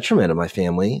at the detriment of my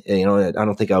family. I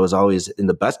don't think I was always in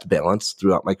the best balance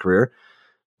throughout my career.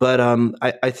 But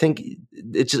I think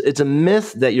it's a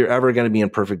myth that you're ever going to be in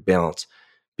perfect balance,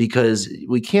 because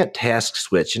we can't task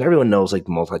switch. And everyone knows like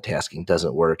multitasking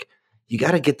doesn't work. You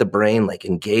got to get the brain like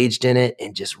engaged in it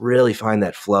and just really find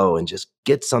that flow and just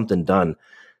get something done.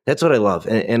 That's what I love.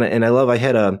 And I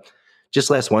had just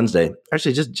last Wednesday,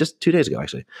 actually just 2 days ago,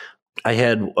 actually, I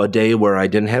had a day where I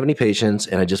didn't have any patients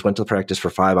and I just went to practice for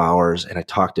 5 hours and I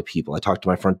talked to people. I talked to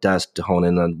my front desk to hone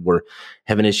in on we're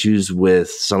having issues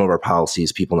with some of our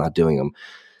policies, people not doing them.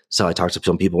 So I talked to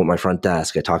some people at my front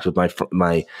desk. I talked with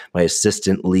my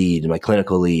assistant lead, my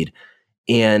clinical lead,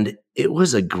 and it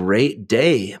was a great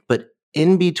day. But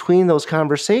in between those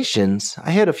conversations,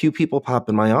 I had a few people pop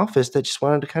in my office that just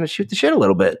wanted to kind of shoot the shit a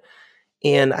little bit.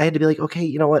 And I had to be like, okay,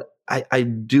 you know what? I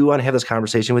do want to have this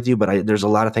conversation with you, but there's a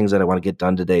lot of things that I want to get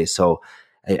done today. So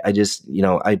I just,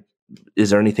 is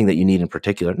there anything that you need in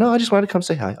particular? No, I just wanted to come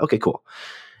say hi. Okay, cool.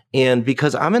 And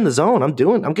because I'm in the zone, I'm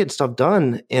getting stuff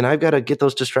done, and I've got to get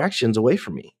those distractions away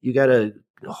from me. You got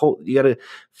to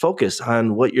focus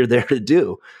on what you're there to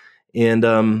do.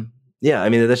 And, yeah, I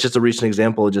mean, that's just a recent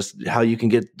example of just how you can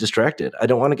get distracted. I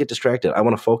don't want to get distracted. I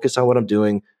want to focus on what I'm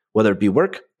doing, whether it be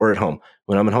work or at home.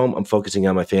 When I'm at home, I'm focusing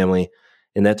on my family,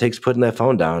 and that takes putting that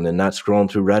phone down and not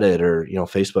scrolling through Reddit or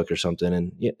Facebook or something.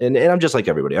 And I'm just like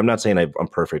everybody. I'm not saying I'm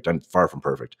perfect. I'm far from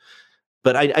perfect,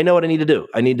 but I know what I need to do.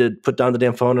 I need to put down the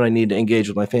damn phone and I need to engage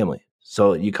with my family.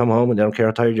 So you come home and I don't care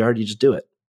how tired you are, you just do it.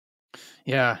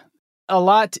 Yeah. A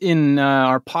lot in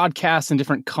our podcasts and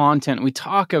different content, we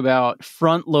talk about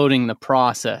front loading the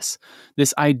process.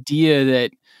 This idea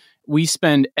that we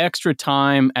spend extra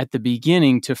time at the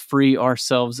beginning to free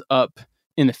ourselves up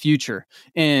in the future.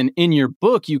 And in your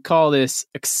book, you call this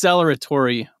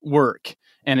acceleratory work.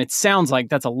 And it sounds like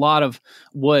that's a lot of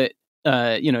what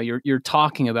you're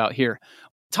talking about here.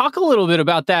 Talk a little bit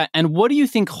about that. And what do you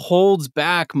think holds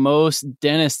back most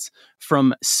dentists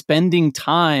from spending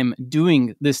time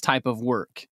doing this type of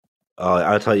work?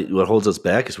 I'll tell you what holds us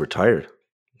back is we're tired.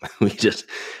 We just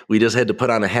had to put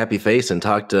on a happy face and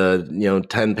talk to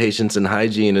 10 patients in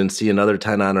hygiene and see another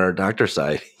 10 on our doctor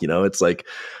side. It's like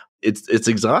it's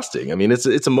exhausting. I mean,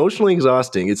 it's emotionally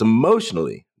exhausting. It's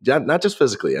emotionally, not just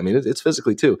physically. I mean, it's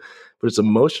physically too, but it's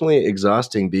emotionally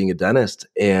exhausting being a dentist.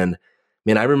 And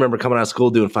man, I remember coming out of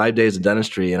school doing 5 days of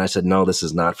dentistry, and I said, no, this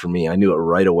is not for me. I knew it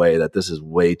right away that this is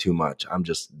way too much. I'm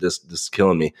just this is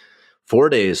killing me. 4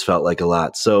 days felt like a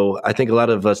lot. So I think a lot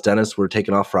of us dentists were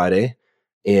taking off Friday,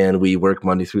 and we work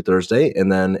Monday through Thursday,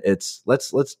 and then it's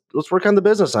let's work on the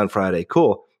business on Friday.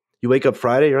 Cool. You wake up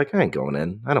Friday, you're like, I ain't going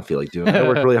in. I don't feel like doing it. I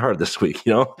worked really hard this week.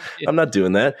 I'm not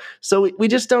doing that. So we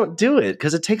just don't do it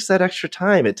because it takes that extra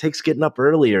time. It takes getting up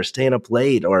early or staying up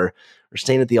late or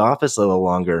staying at the office a little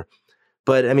longer.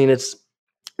 But I mean, it's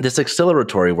this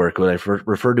acceleratory work, what I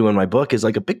refer to in my book, is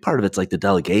like a big part of it's like the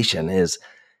delegation is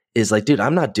is like, dude,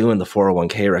 I'm not doing the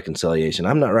 401k reconciliation.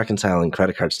 I'm not reconciling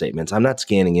credit card statements. I'm not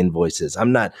scanning invoices.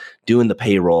 I'm not doing the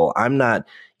payroll. I'm not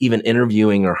even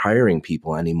interviewing or hiring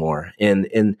people anymore.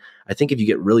 And I think if you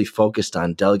get really focused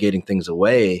on delegating things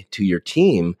away to your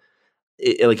team,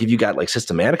 like if you got like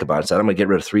systematic about it, said I'm going to get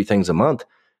rid of 3 things a month,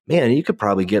 man, you could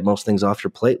probably get most things off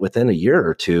your plate within a year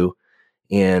or two.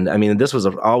 And I mean, this was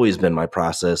always been my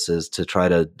process, is to try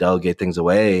to delegate things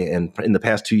away. And in the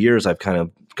past 2 years, I've kind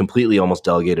of completely almost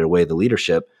delegated away the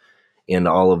leadership and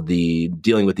all of the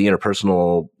dealing with the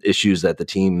interpersonal issues that the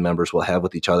team members will have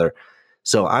with each other.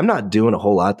 So I'm not doing a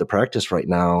whole lot to practice right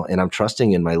now. And I'm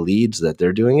trusting in my leads that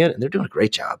they're doing it, and they're doing a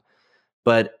great job.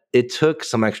 But it took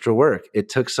some extra work. It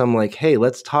took some like, hey,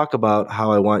 let's talk about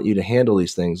how I want you to handle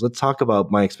these things. Let's talk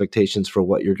about my expectations for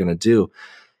what you're going to do.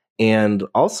 And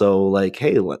also like,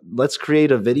 hey, let's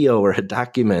create a video or a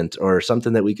document or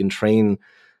something that we can train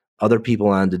other people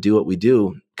on to do what we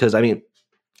do. Because I mean,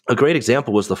 a great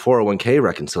example was the 401k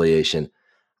reconciliation.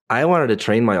 I wanted to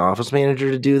train my office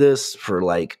manager to do this for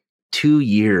like 2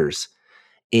 years.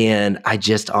 And I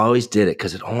just always did it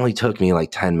because it only took me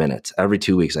like 10 minutes every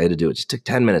 2 weeks. I had to do it. It just took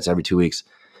 10 minutes every 2 weeks.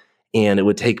 And it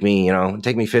would take me,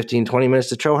 take me 15, 20 minutes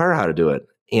to show her how to do it.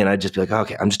 And I'd just be like,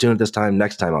 okay, I'm just doing it this time.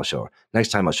 Next time I'll show her. Next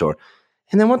time I'll show her.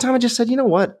 And then one time I just said, you know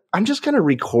what? I'm just going to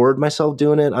record myself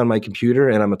doing it on my computer,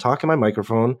 and I'm going to talk in my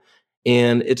microphone.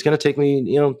 And it's going to take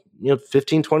me,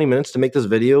 15, 20 minutes to make this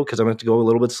video because I'm going to have to go a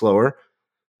little bit slower.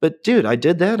 But dude, I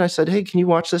did that. And I said, hey, can you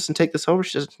watch this and take this over?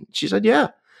 She said, yeah.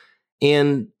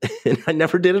 And I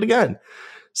never did it again.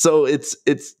 So it's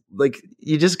like,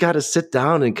 you just got to sit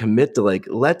down and commit to like,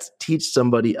 let's teach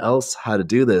somebody else how to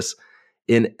do this.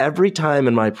 And every time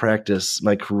in my practice,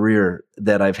 my career,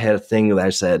 that I've had a thing that I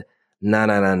said, no,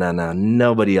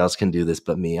 nobody else can do this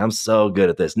but me. I'm so good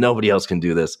at this. Nobody else can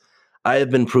do this. I have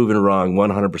been proven wrong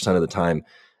 100% of the time.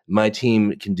 My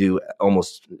team can do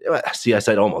almost, see, I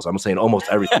said almost, I'm saying almost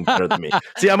everything better than me.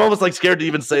 See, I'm almost like scared to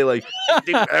even say like,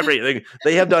 do everything.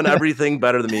 They have done everything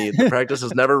better than me. The practice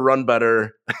has never run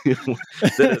better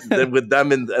than with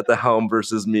them at the helm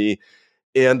versus me.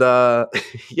 And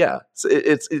yeah, so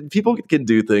it's people can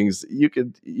do things. You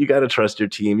got to trust your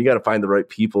team. You got to find the right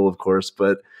people, of course.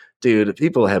 But dude,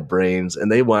 people have brains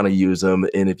and they want to use them.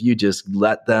 And if you just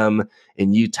let them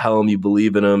and you tell them you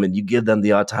believe in them and you give them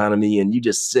the autonomy and you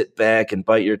just sit back and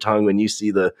bite your tongue when you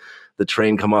see the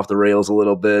train come off the rails a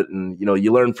little bit, and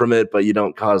you learn from it, but you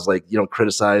don't you don't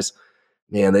criticize.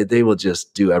 Man, they will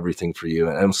just do everything for you.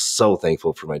 And I'm so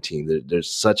thankful for my team. There's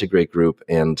such a great group,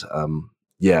 and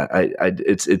yeah,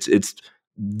 it's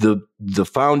the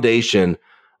foundation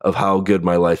of how good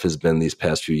my life has been these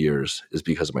past few years is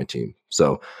because of my team.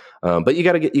 So, but you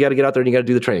got to get out there and you got to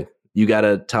do the training. You got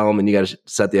to tell them and you got to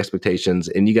set the expectations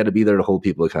and you got to be there to hold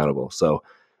people accountable. So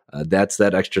that's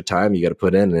that extra time you got to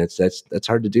put in, and that's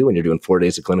hard to do when you're doing 4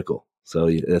 days of clinical. So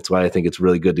that's why I think it's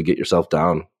really good to get yourself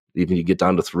down. Even if you get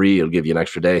down to 3, it'll give you an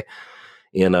extra day.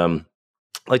 And I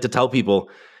like to tell people,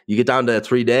 you get down to a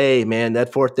 3-day, man,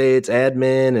 that 4th day, it's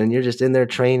admin and you're just in there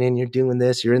training. You're doing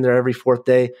this. You're in there every 4th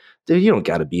day. Dude, you don't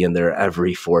got to be in there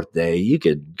every 4th day. You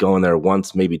could go in there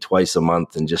once, maybe twice a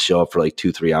month and just show up for like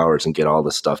 2-3 hours and get all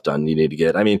the stuff done you need to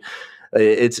get. I mean,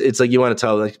 it's like you want to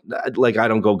tell like I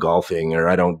don't go golfing, or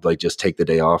I don't like just take the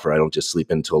day off, or I don't just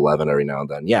sleep until 11 every now and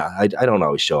then. Yeah, I don't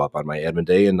always show up on my admin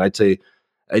day. And I'd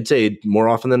say more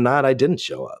often than not, I didn't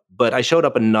show up, but I showed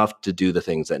up enough to do the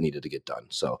things that needed to get done.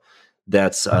 So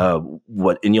that's and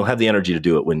you'll have the energy to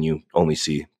do it when you only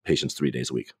see patients 3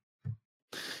 days a week.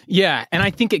 Yeah. And I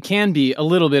think it can be a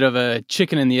little bit of a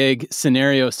chicken and the egg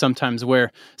scenario sometimes,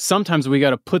 where sometimes we got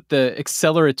to put the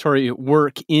acceleratory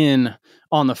work in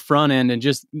on the front end and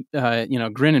just,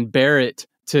 grin and bear it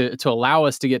to allow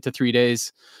us to get to 3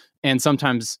 days. And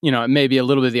sometimes, it may be a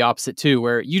little bit of the opposite too,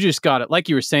 where you just got to, like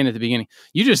you were saying at the beginning,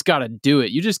 you just got to do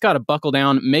it. You just got to buckle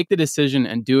down, make the decision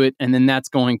and do it. And then that's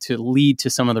going to lead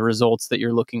to some of the results that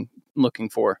you're looking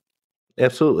for.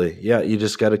 Absolutely. Yeah. You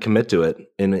just got to commit to it.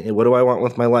 And what do I want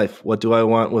with my life? What do I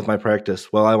want with my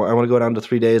practice? Well, I want to go down to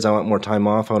 3 days. I want more time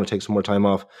off. I want to take some more time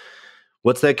off.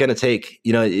 What's that going to take?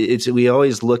 We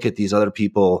always look at these other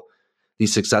people,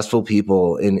 these successful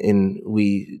people, and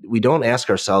we don't ask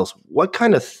ourselves, what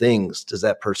kind of things does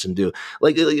that person do?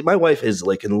 Like my wife is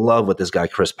like in love with this guy,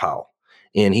 Chris Powell,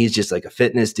 and he's just like a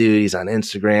fitness dude. He's on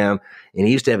Instagram, and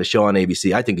he used to have a show on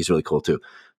ABC. I think he's really cool too,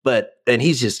 and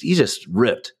he's just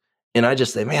ripped. And I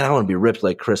just say, man, I want to be ripped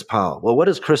like Chris Powell. Well, what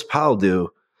does Chris Powell do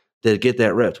to get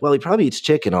that ripped? Well, he probably eats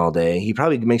chicken all day. He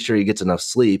probably makes sure he gets enough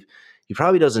sleep. He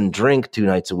probably doesn't drink 2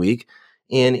 nights a week,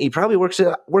 and he probably works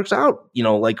out,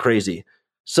 like crazy.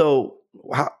 So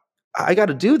I got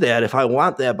to do that if I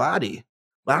want that body.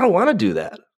 But I don't want to do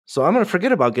that. So I'm going to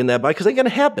forget about getting that bike because it ain't going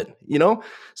to happen, you know?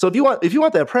 So if you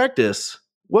want that practice,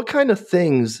 what kind of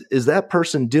things is that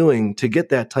person doing to get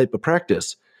that type of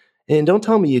practice? And don't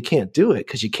tell me you can't do it,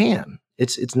 because you can.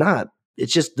 It's not.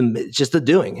 It's just the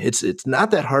doing. It's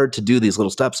not that hard to do these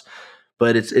little steps,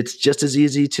 but it's just as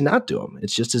easy to not do them.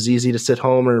 It's just as easy to sit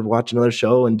home or watch another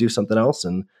show and do something else.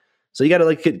 And so you got to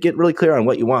like get really clear on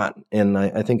what you want. And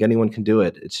I think anyone can do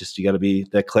it. It's just you got to be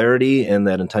that clarity and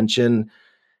that intention.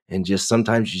 And just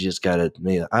sometimes you just got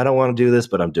to, I don't want to do this,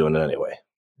 but I'm doing it anyway.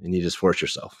 And you just force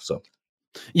yourself. So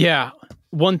Yeah,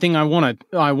 one thing I want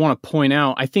to point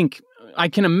out, I think I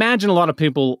can imagine a lot of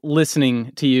people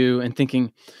listening to you and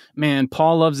thinking, man,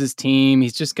 Paul loves his team.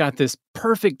 He's just got this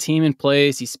perfect team in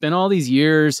place. He spent all these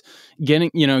years getting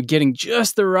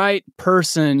just the right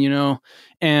person,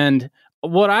 And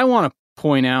what I want to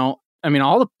point out, I mean,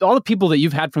 all the people that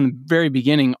you've had from the very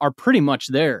beginning are pretty much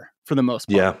there for the most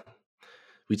part. Yeah.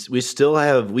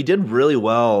 We did really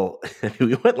well.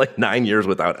 We went like 9 years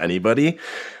without anybody.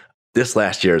 This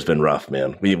last year has been rough,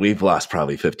 man. We've lost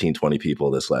probably 15, 20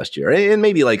 people this last year. And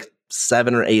maybe like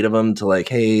 7 or 8 of them to like,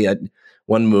 hey,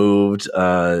 one moved,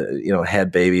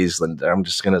 had babies, and I'm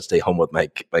just going to stay home with my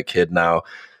kid now.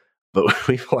 But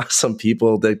we've lost some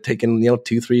people that taken,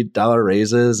 $2, $3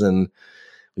 raises, and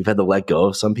we've had to let go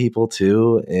of some people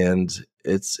too. And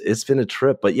it's been a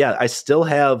trip. But yeah, I still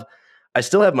have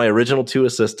my original 2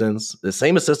 assistants, the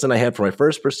same assistant I had for my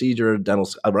first procedure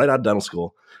right out of dental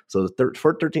school. So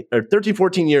 13,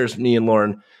 14 years, me and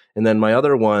Lauren. And then my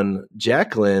other one,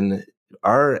 Jacqueline,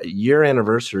 our year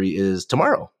anniversary is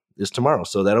tomorrow.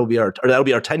 So that'll be our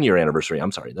 10-year anniversary.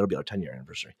 I'm sorry. That'll be our 10-year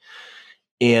anniversary.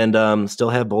 And still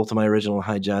have both of my original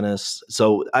hygienists.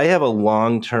 So I have a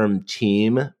long-term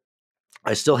team.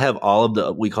 I still have all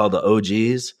of we call the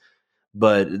OGs.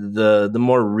 But the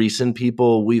more recent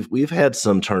people, we've had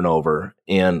some turnover,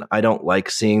 and I don't like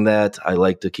seeing that. I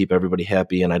like to keep everybody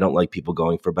happy, and I don't like people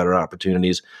going for better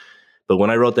opportunities. But when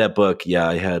I wrote that book, yeah,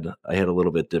 I had a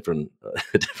little bit different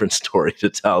story to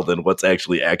tell than what's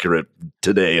actually accurate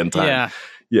today in time.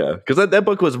 Yeah, because that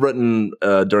book was written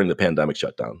during the pandemic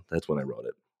shutdown. That's when I wrote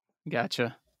it.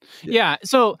 Gotcha. Yeah.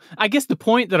 So I guess the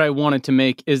point that I wanted to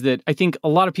make is that I think a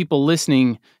lot of people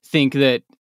listening think that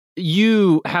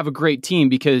you have a great team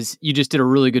because you just did a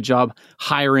really good job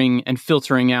hiring and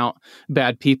filtering out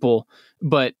bad people.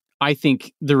 But I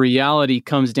think the reality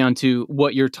comes down to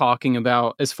what you're talking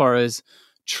about as far as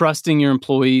trusting your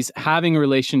employees, having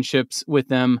relationships with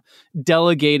them,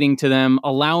 delegating to them,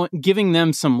 giving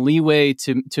them some leeway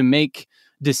to make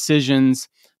decisions,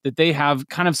 that they have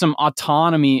kind of some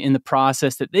autonomy in the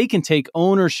process, that they can take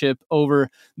ownership over.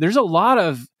 There's a lot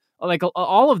of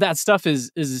all of that stuff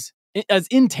is as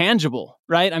intangible,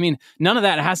 right? I mean, none of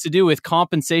that has to do with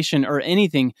compensation or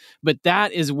anything, but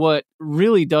that is what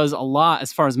really does a lot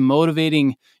as far as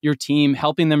motivating your team,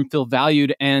 helping them feel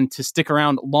valued and to stick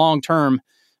around long term,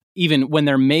 even when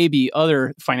there may be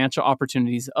other financial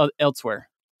opportunities elsewhere.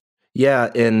 Yeah,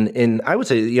 and I would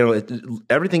say,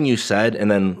 everything you said,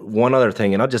 and then one other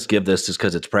thing, and I'll just give this just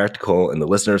because it's practical and the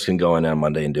listeners can go in on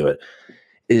Monday and do it,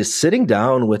 is sitting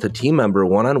down with a team member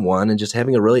one-on-one and just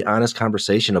having a really honest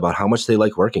conversation about how much they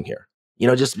like working here.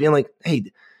 Just being like, hey,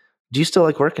 do you still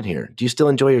like working here? Do you still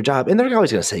enjoy your job? And they're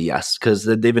always going to say yes, because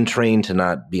they've been trained to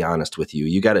not be honest with you.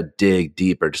 You got to dig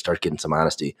deeper to start getting some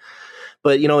honesty.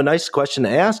 But, a nice question to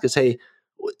ask is, hey,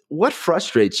 what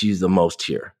frustrates you the most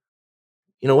here?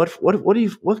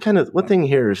 What thing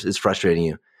here is frustrating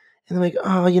you? And they're like,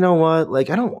 oh, you know what? Like,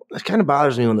 it kind of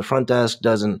bothers me when the front desk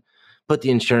doesn't put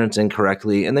the insurance in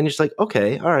correctly. And then you're just like,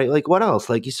 okay, all right. Like, what else?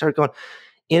 Like, you start going,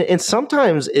 and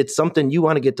sometimes it's something you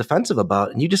want to get defensive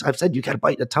about. And I've said, you got to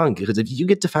bite the tongue, because if you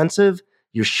get defensive,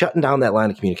 you're shutting down that line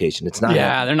of communication. It's not.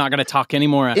 Yeah. They're not going to talk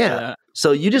anymore after that.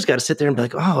 So you just got to sit there and be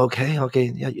like, oh, okay.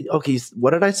 Yeah. Okay.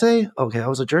 What did I say? Okay. I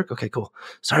was a jerk. Okay, cool.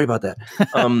 Sorry about that.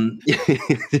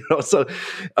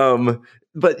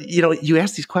 But you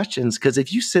ask these questions because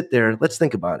if you sit there, let's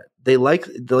think about it. They like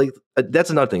that's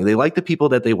another thing. They like the people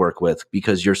that they work with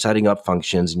because you're setting up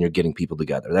functions and you're getting people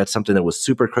together. That's something that was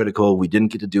super critical. We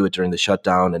didn't get to do it during the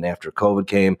shutdown and after COVID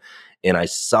came. And I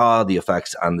saw the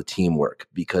effects on the teamwork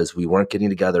because we weren't getting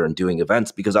together and doing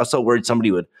events, because I was so worried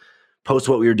somebody would post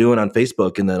what we were doing on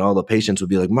Facebook and then all the patients would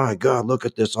be like, my God, look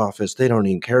at this office. They don't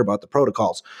even care about the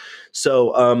protocols.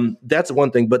 So that's one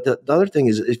thing. But the other thing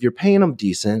is, if you're paying them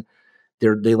decent,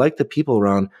 they like the people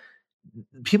around.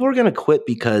 People are going to quit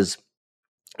because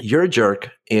you're a jerk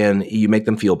and you make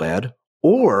them feel bad,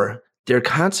 or they're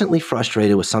constantly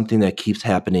frustrated with something that keeps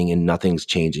happening and nothing's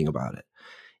changing about it.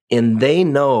 And they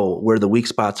know where the weak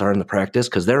spots are in the practice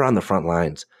because they're on the front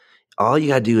lines. All you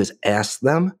got to do is ask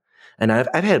them. And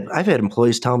I've had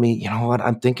employees tell me, you know what,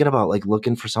 I'm thinking about like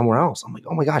looking for somewhere else. I'm like,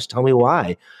 oh my gosh, tell me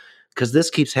why, because this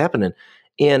keeps happening.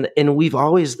 And we've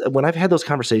always, when I've had those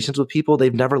conversations with people,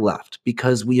 they've never left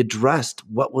because we addressed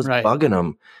what was Right. bugging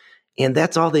them. And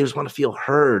that's all. They just want to feel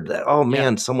heard, that, oh Yeah.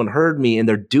 man, someone heard me and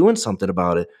they're doing something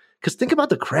about it. Because think about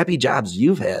the crappy jobs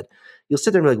you've had. You'll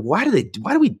sit there and be like, why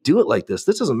do we do it like this?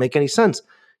 This doesn't make any sense.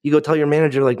 You go tell your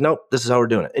manager, like, nope, this is how we're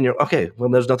doing it. And you're okay, well,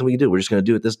 there's nothing we can do. We're just going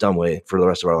to do it this dumb way for the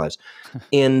rest of our lives.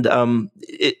 And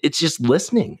it's just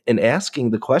listening and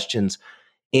asking the questions.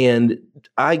 And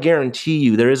I guarantee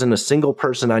you, there isn't a single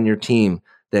person on your team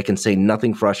that can say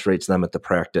nothing frustrates them at the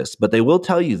practice, but they will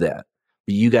tell you that.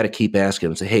 But you got to keep asking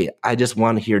them. Say, hey, I just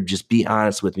want to hear, just be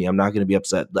honest with me. I'm not going to be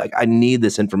upset. Like, I need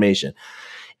this information.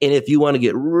 And if you want to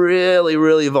get really,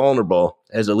 really vulnerable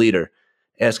as a leader,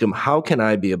 ask them, how can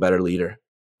I be a better leader?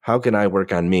 How can I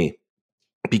work on me?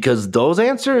 Because those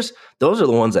answers, those are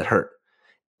the ones that hurt.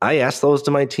 I ask those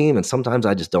to my team, and sometimes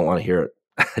I just don't want to hear it.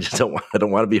 I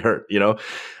don't want to be hurt,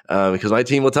 because my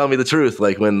team will tell me the truth.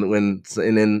 Like when in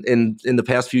the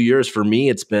past few years, for me,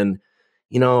 it's been,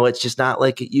 it's just not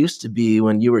like it used to be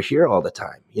when you were here all the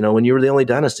time. When you were the only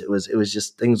dentist, it was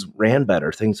just things ran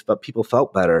better, but people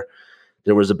felt better.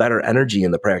 There was a better energy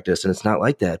in the practice, and it's not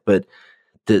like that. But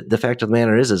the fact of the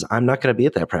matter is I'm not going to be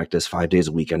at that practice 5 days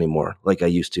a week anymore like I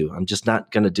used to. I'm just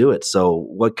not going to do it. So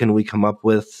what can we come up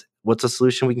with? What's a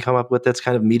solution we can come up with that's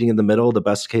kind of meeting in the middle, the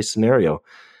best case scenario?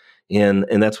 And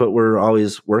that's what we're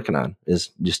always working on,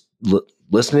 is just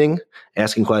listening,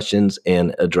 asking questions,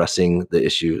 and addressing the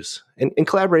issues, and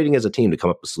collaborating as a team to come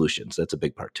up with solutions. That's a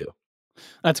big part too.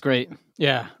 That's great.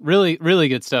 Yeah, really, really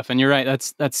good stuff. And you're right.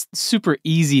 That's super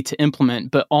easy to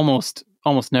implement, but almost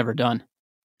never done.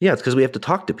 Yeah, it's because we have to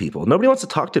talk to people. Nobody wants to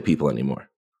talk to people anymore.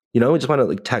 We just want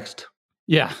to text.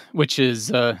 Yeah, which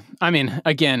is,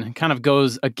 again, kind of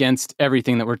goes against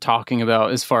everything that we're talking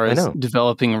about as far as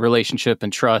developing a relationship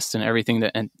and trust and everything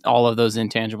and all of those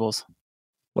intangibles.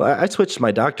 Well, I switched to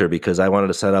my doctor because I wanted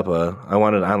to set up I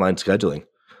wanted online scheduling.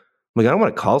 I don't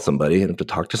want to call somebody and have to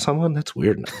talk to someone. That's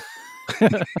weird now.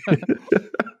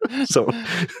 So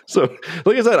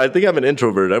like I said, I think I'm an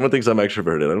introvert. Everyone thinks I'm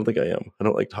extroverted. I don't think I am. I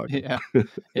don't like talking.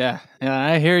 Yeah.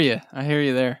 I hear you.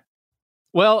 there.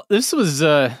 Well, this was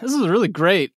really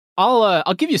great.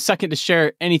 I'll give you a second to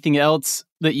share anything else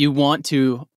that you want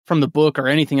to from the book, or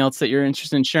anything else that you're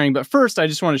interested in sharing. But first, I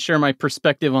just want to share my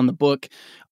perspective on the book.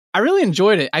 I really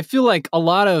enjoyed it. I feel like a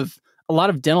lot of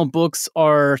dental books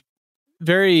are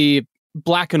very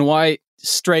black and white,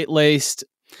 straight laced,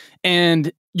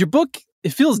 and your book,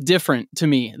 it feels different to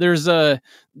me. There's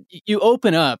you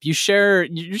open up, you're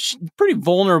pretty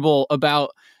vulnerable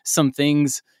about some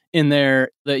things in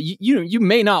there that you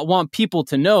may not want people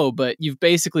to know, but you've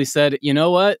basically said, you know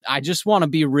what, I just want to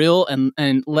be real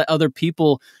and let other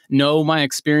people know my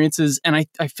experiences. And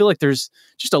I feel like there's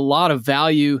just a lot of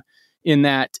value in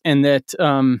that, and that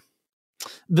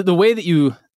the way that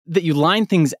you line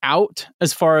things out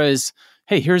as far as,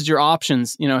 hey, here's your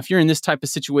options. If you're in this type of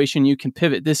situation, you can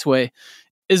pivot this way,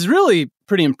 is really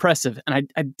pretty impressive. And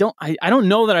I don't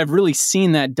know that I've really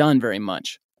seen that done very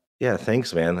much. Yeah,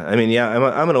 thanks, man.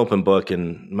 I'm an open book,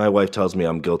 and my wife tells me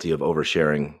I'm guilty of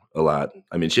oversharing a lot.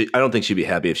 I don't think she'd be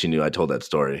happy if she knew I told that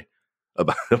story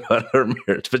about her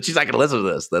marriage, but she's not going to listen to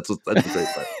this. That's the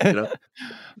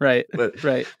great part,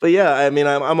 Right. But yeah,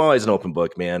 I'm always an open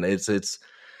book, man. It's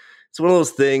one of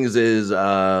those things is, and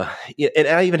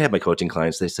I even have my coaching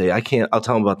clients, they say, I'll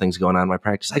tell them about things going on in my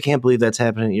practice. I can't believe that's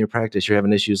happening in your practice. You're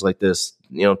having issues like this,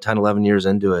 10, 11 years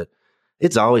into it.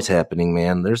 It's always happening,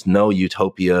 man. There's no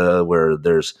utopia where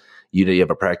you have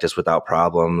a practice without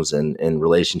problems and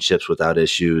relationships without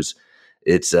issues.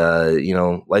 It's,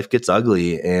 life gets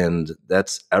ugly, and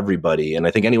that's everybody. And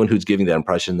I think anyone who's giving that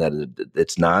impression that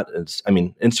it's not,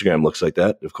 Instagram looks like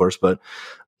that, of course, but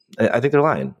I think they're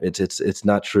lying. It's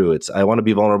not true. I want to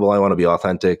be vulnerable. I want to be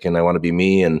authentic, and I want to be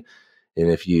me. And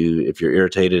if you're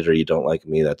irritated or you don't like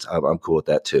me, I'm cool with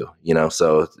that too.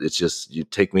 So it's just, you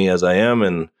take me as I am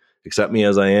and accept me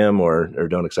as I am, or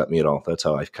don't accept me at all. That's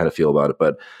how I kind of feel about it.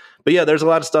 But yeah, there's a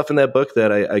lot of stuff in that book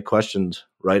that I questioned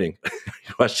writing,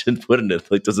 questioned putting it.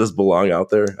 Like, does this belong out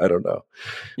there? I don't know.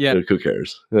 Yeah. Who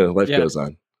cares? Life goes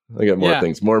on. I got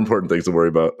more important things to worry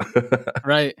about.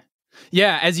 Right.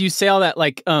 Yeah. As you say all that,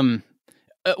 like,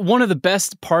 one of the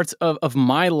best parts of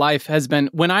my life has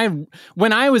been when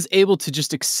I was able to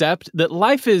just accept that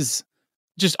life is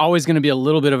just always going to be a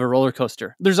little bit of a roller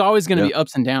coaster. There's always going to be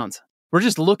ups and downs. We're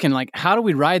just looking like, how do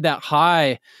we ride that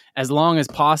high as long as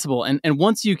possible? And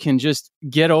once you can just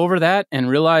get over that and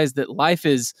realize that life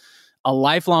is a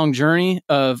lifelong journey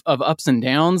of ups and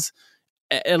downs,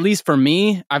 at least for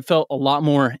me, I've felt a lot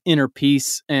more inner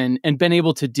peace and been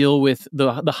able to deal with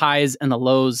the highs and the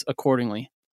lows accordingly.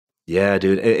 Yeah,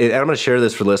 dude. And I'm going to share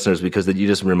this for listeners because you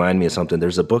just remind me of something.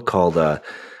 There's a book called, I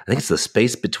think it's The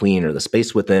Space Between or The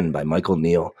Space Within by Michael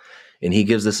Neal. And he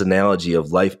gives this analogy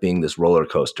of life being this roller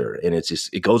coaster. And it's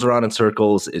just, it goes around in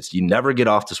circles. You never get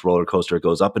off this roller coaster. It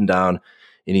goes up and down.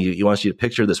 And he wants you to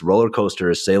picture this roller coaster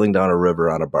as sailing down a river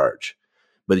on a barge.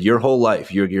 But your whole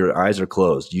life, your eyes are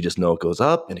closed. You just know it goes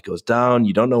up and it goes down.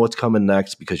 You don't know what's coming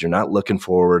next because you're not looking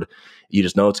forward. You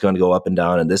just know it's going to go up and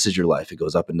down. And this is your life. It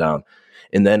goes up and down.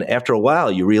 And then after a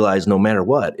while, you realize no matter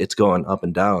what, it's going up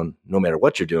and down, no matter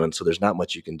what you're doing. So there's not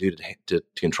much you can do to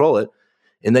control it.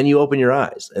 And then you open your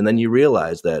eyes and then you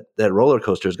realize that roller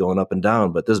coaster is going up and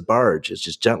down, but this barge is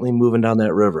just gently moving down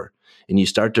that river. And you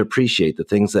start to appreciate the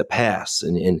things that pass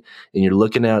and you're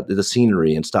looking at the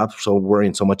scenery and stop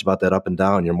worrying so much about that up and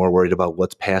down. You're more worried about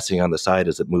what's passing on the side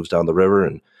as it moves down the river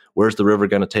and where's the river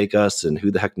going to take us and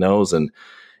who the heck knows. And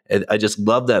I just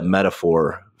love that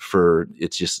metaphor for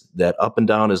it's just that up and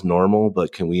down is normal,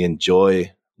 but can we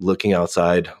enjoy looking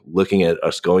outside, looking at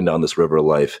us going down this river of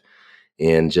life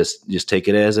and just take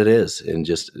it as it is and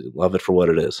just love it for what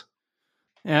it is.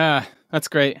 Yeah, that's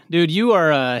great. Dude, you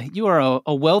are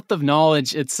a wealth of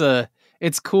knowledge.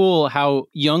 It's cool how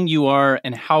young you are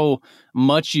and how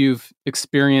much you've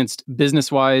experienced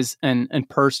business-wise and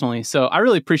personally. So I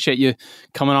really appreciate you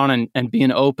coming on and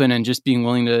being open and just being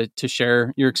willing to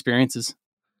share your experiences.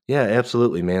 Yeah,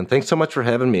 absolutely, man. Thanks so much for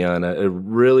having me on.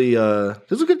 This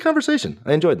was a good conversation.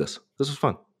 I enjoyed this. This was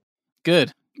fun.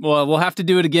 Good. Well, we'll have to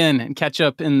do it again and catch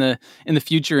up in the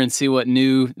future and see what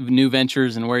new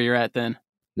ventures and where you're at then.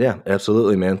 Yeah,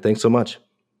 absolutely, man. Thanks so much.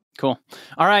 Cool.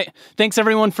 All right. Thanks,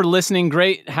 everyone, for listening.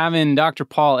 Great having Dr.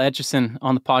 Paul Etchison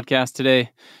on the podcast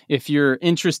today. If you're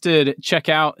interested, check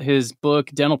out his book,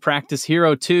 Dental Practice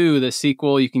Hero 2, the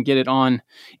sequel. You can get it on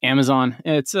Amazon.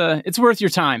 It's worth your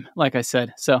time, like I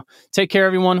said. So take care,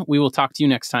 everyone. We will talk to you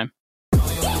next time.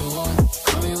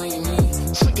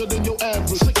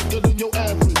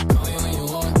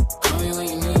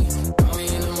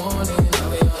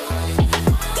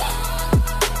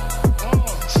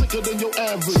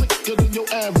 Sicker than your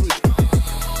average.